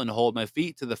accountable and hold my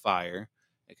feet to the fire,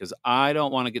 because I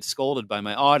don't want to get scolded by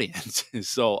my audience.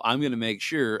 So I'm going to make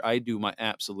sure I do my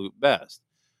absolute best.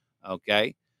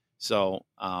 Okay. So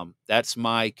that's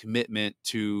my commitment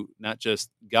to not just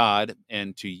God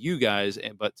and to you guys,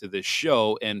 but to this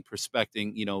show and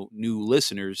prospecting, new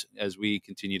listeners as we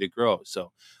continue to grow.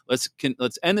 So let's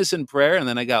end this in prayer. And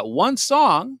then I got one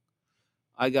song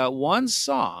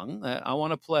that I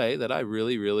want to play that I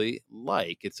really, really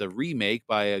like. It's a remake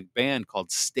by a band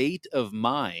called State of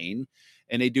Mind,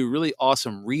 and they do really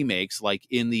awesome remakes like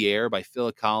In the Air by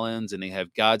Phil Collins, and they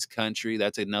have God's Country.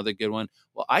 That's another good one.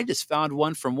 Well, I just found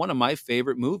one from one of my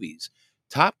favorite movies,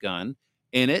 Top Gun,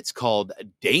 and it's called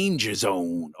Danger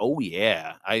Zone. Oh,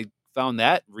 yeah. I found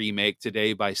that remake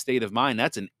today by State of Mind.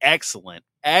 That's an excellent,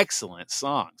 excellent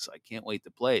song, so I can't wait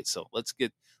to play it. So let's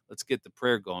get the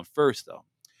prayer going first, though.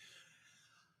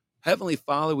 Heavenly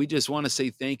Father, we just want to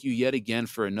say thank you yet again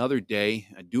for another day.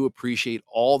 I do appreciate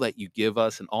all that you give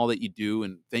us and all that you do,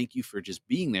 and thank you for just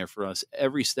being there for us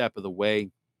every step of the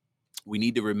way. We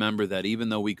need to remember that even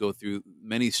though we go through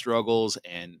many struggles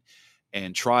and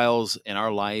trials in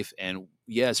our life, and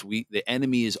yes, the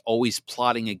enemy is always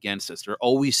plotting against us. They're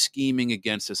always scheming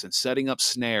against us and setting up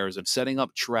snares and setting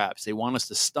up traps. They want us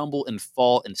to stumble and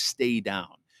fall and stay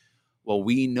down. Well,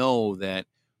 we know that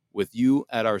with you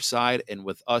at our side and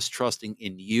with us trusting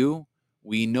in you,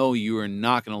 we know you are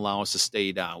not going to allow us to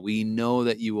stay down. We know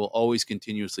that you will always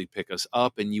continuously pick us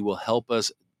up and you will help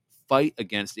us fight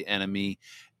against the enemy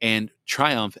and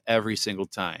triumph every single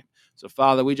time. So,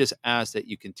 Father, we just ask that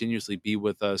you continuously be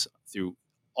with us through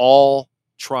all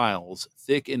trials,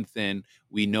 thick and thin.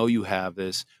 We know you have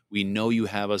this. We know you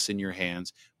have us in your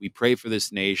hands. We pray for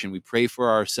this nation. We pray for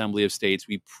our Assembly of States.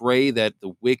 We pray that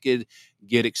the wicked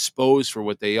get exposed for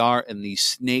what they are and these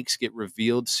snakes get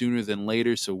revealed sooner than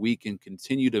later so we can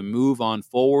continue to move on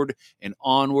forward and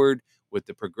onward with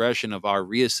the progression of our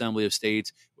reassembly of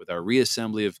states, with our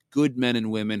reassembly of good men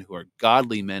and women who are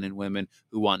godly men and women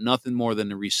who want nothing more than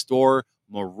to restore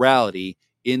morality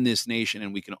in this nation,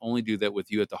 and we can only do that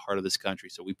with you at the heart of this country.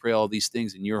 So we pray all these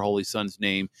things in your holy Son's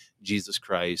name, Jesus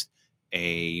Christ.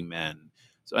 Amen.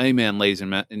 So amen, ladies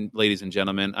and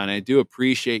gentlemen, and I do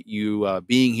appreciate you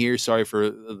being here. Sorry for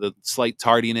the slight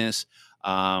tardiness.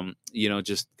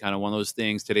 Just kind of one of those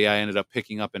things. Today I ended up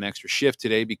picking up an extra shift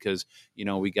today because,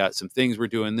 we got some things we're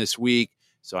doing this week.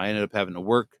 So I ended up having to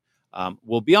work.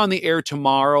 We'll be on the air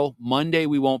tomorrow. Monday,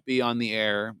 we won't be on the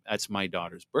air. That's my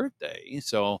daughter's birthday.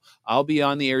 So I'll be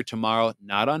on the air tomorrow,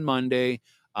 not on Monday.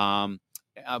 But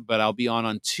I'll be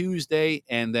on Tuesday.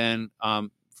 And then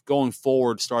going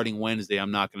forward, starting Wednesday,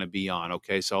 I'm not going to be on.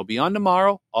 Okay. So I'll be on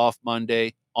tomorrow, off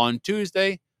Monday, on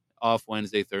Tuesday, off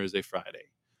Wednesday, Thursday, Friday.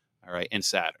 All right. And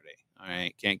Saturday. All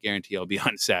right. Can't guarantee I'll be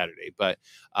on Saturday, but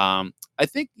I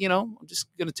think, I'm just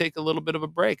going to take a little bit of a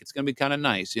break. It's going to be kind of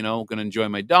nice. I'm going to enjoy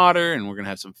my daughter and we're going to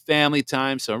have some family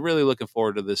time. So I'm really looking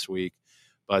forward to this week.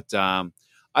 But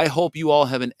I hope you all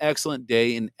have an excellent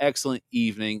day, an excellent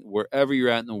evening, wherever you're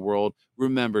at in the world.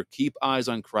 Remember, keep eyes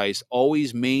on Christ.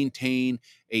 Always maintain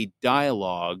a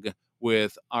dialogue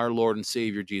with our Lord and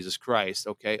Savior, Jesus Christ,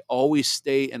 okay? Always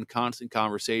stay in constant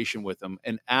conversation with him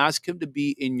and ask him to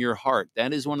be in your heart.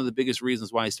 That is one of the biggest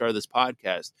reasons why I started this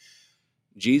podcast.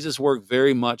 Jesus worked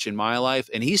very much in my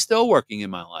life, and he's still working in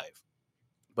my life.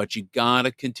 But you got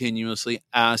to continuously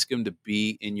ask him to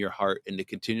be in your heart and to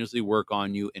continuously work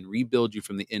on you and rebuild you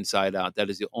from the inside out. That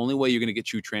is the only way you're going to get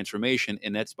true transformation,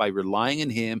 and that's by relying on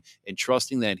him and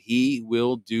trusting that he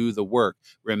will do the work.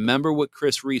 Remember what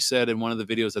Chris Reese said in one of the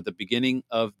videos at the beginning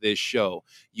of this show.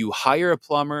 You hire a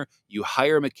plumber, you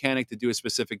hire a mechanic to do a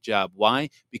specific job. Why?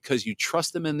 Because you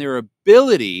trust them in their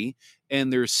ability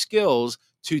and their skills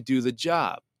to do the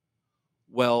job.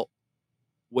 Well,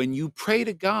 when you pray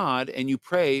to God and you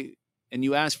pray and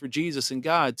you ask for Jesus and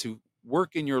God to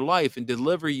work in your life and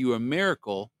deliver you a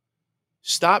miracle,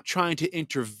 stop trying to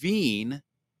intervene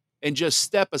and just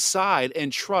step aside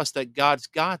and trust that God's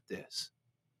got this.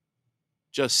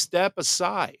 Just step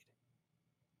aside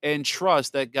and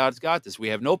trust that God's got this. We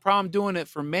have no problem doing it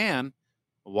for man.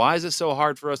 Why is it so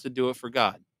hard for us to do it for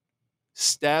God?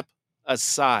 Step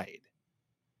aside.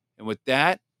 And with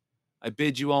that, I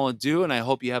bid you all adieu, and I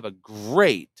hope you have a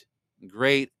great,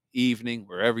 great evening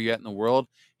wherever you're at in the world.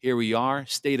 Here we are,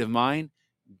 State of Mind,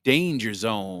 Danger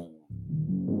Zone.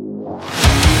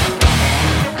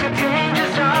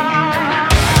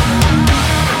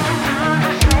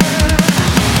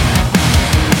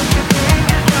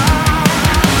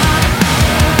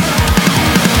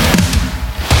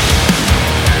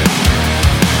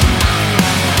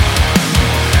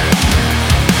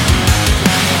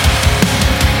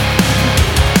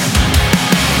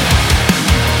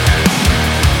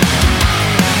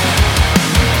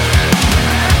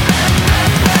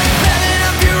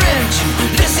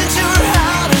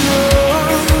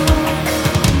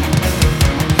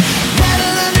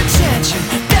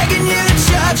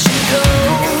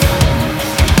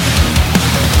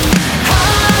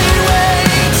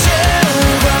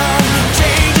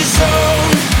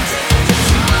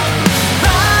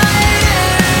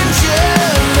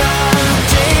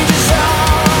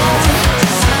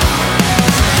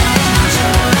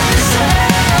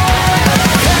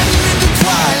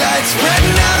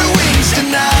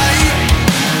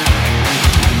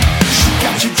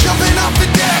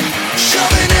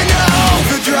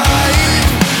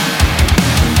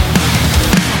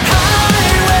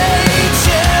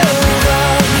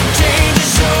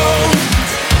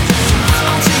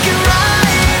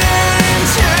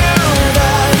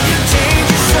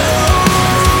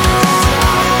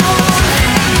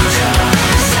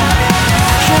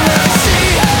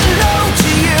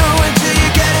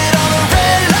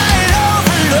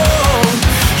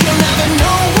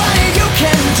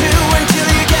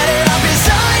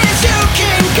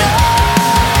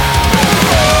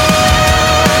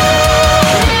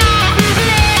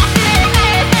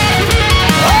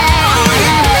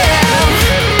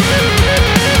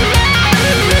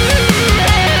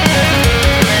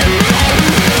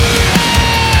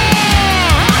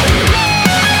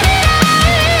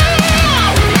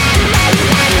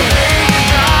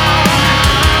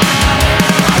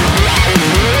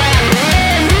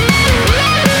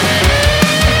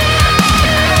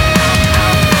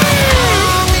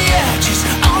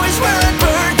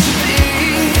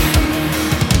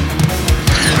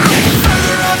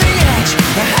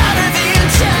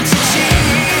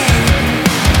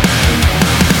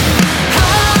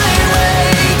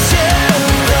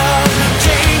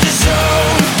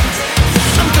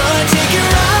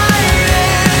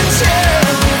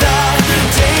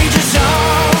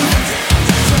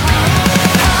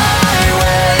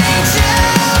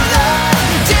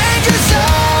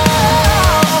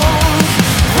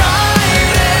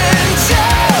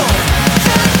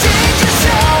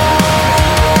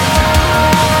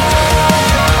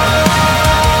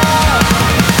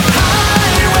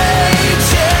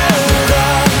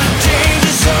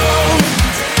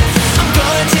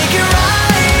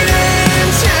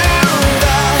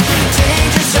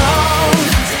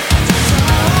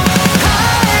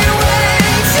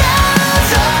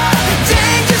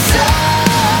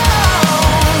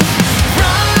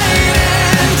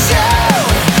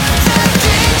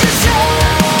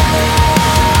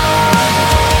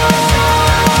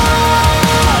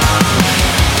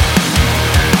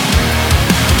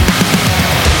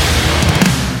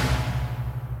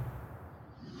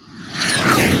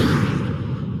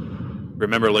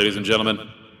 Remember, ladies and gentlemen,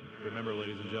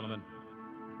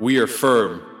 we are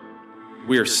firm,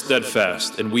 we are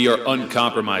steadfast, and we are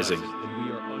uncompromising.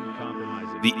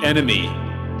 The enemy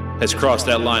has crossed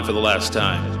that line for the last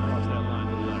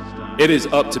time. It is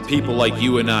up to people like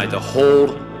you and I to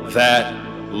hold that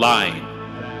line.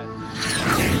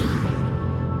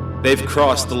 They've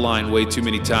crossed the line way too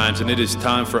many times, and it is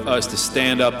time for us to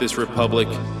stand up this republic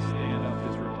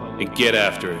and get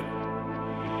after it.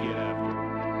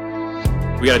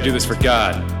 We got to do this for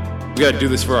God. We got to do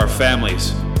this for our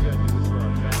families.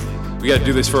 We got to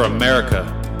do this for America,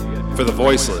 for the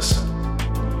voiceless.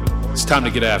 It's time to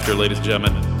get after it, ladies and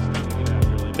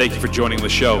gentlemen. Thank you for joining the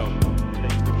show.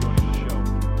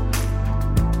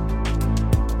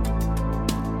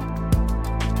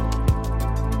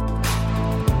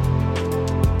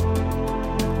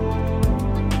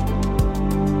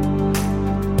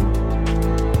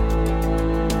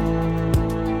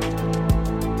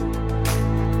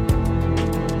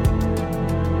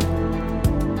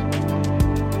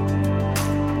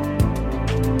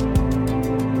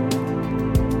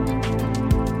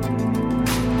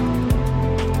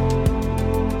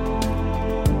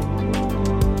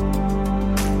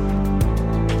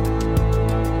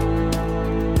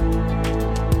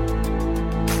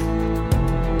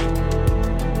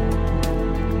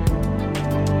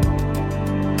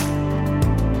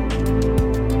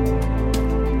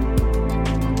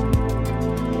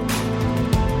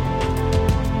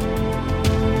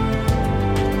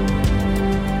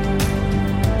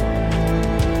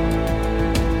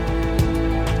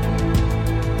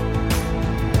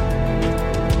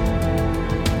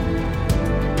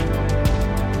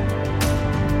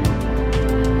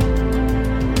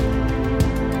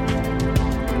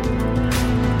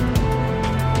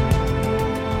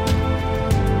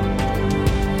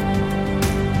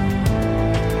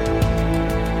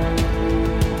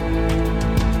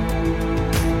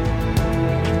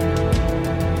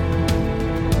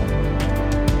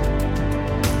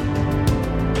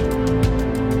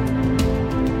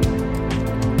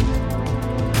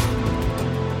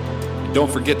 Don't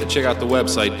forget to check out the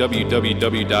website,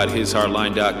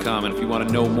 www.hishardline.com. And if you want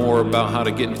to know more about how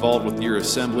to get involved with your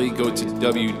assembly, go to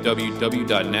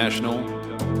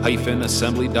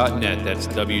www.national-assembly.net. That's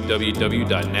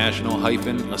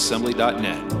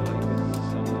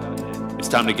www.national-assembly.net. It's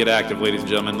time to get active, ladies and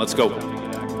gentlemen. Let's go.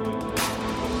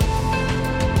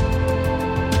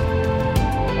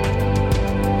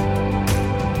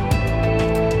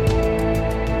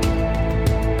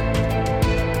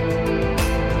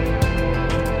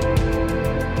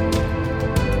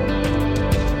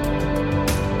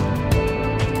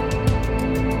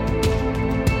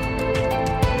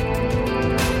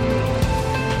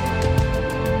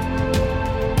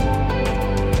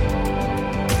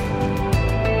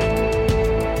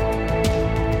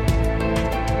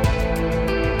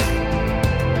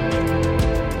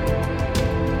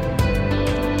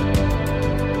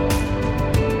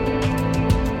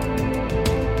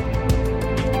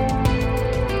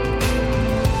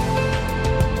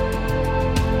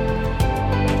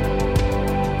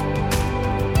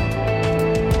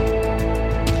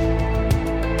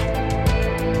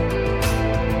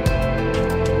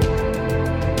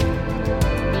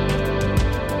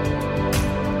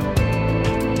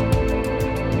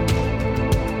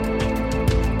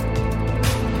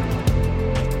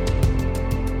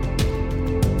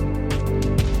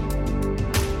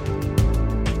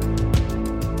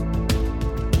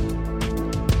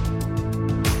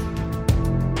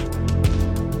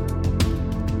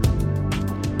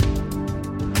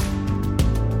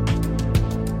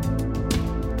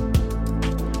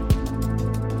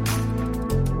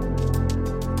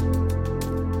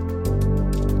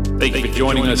 Thank you for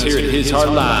joining us here at His Hard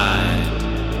Line.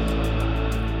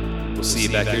 We'll see you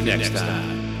back here next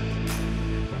time.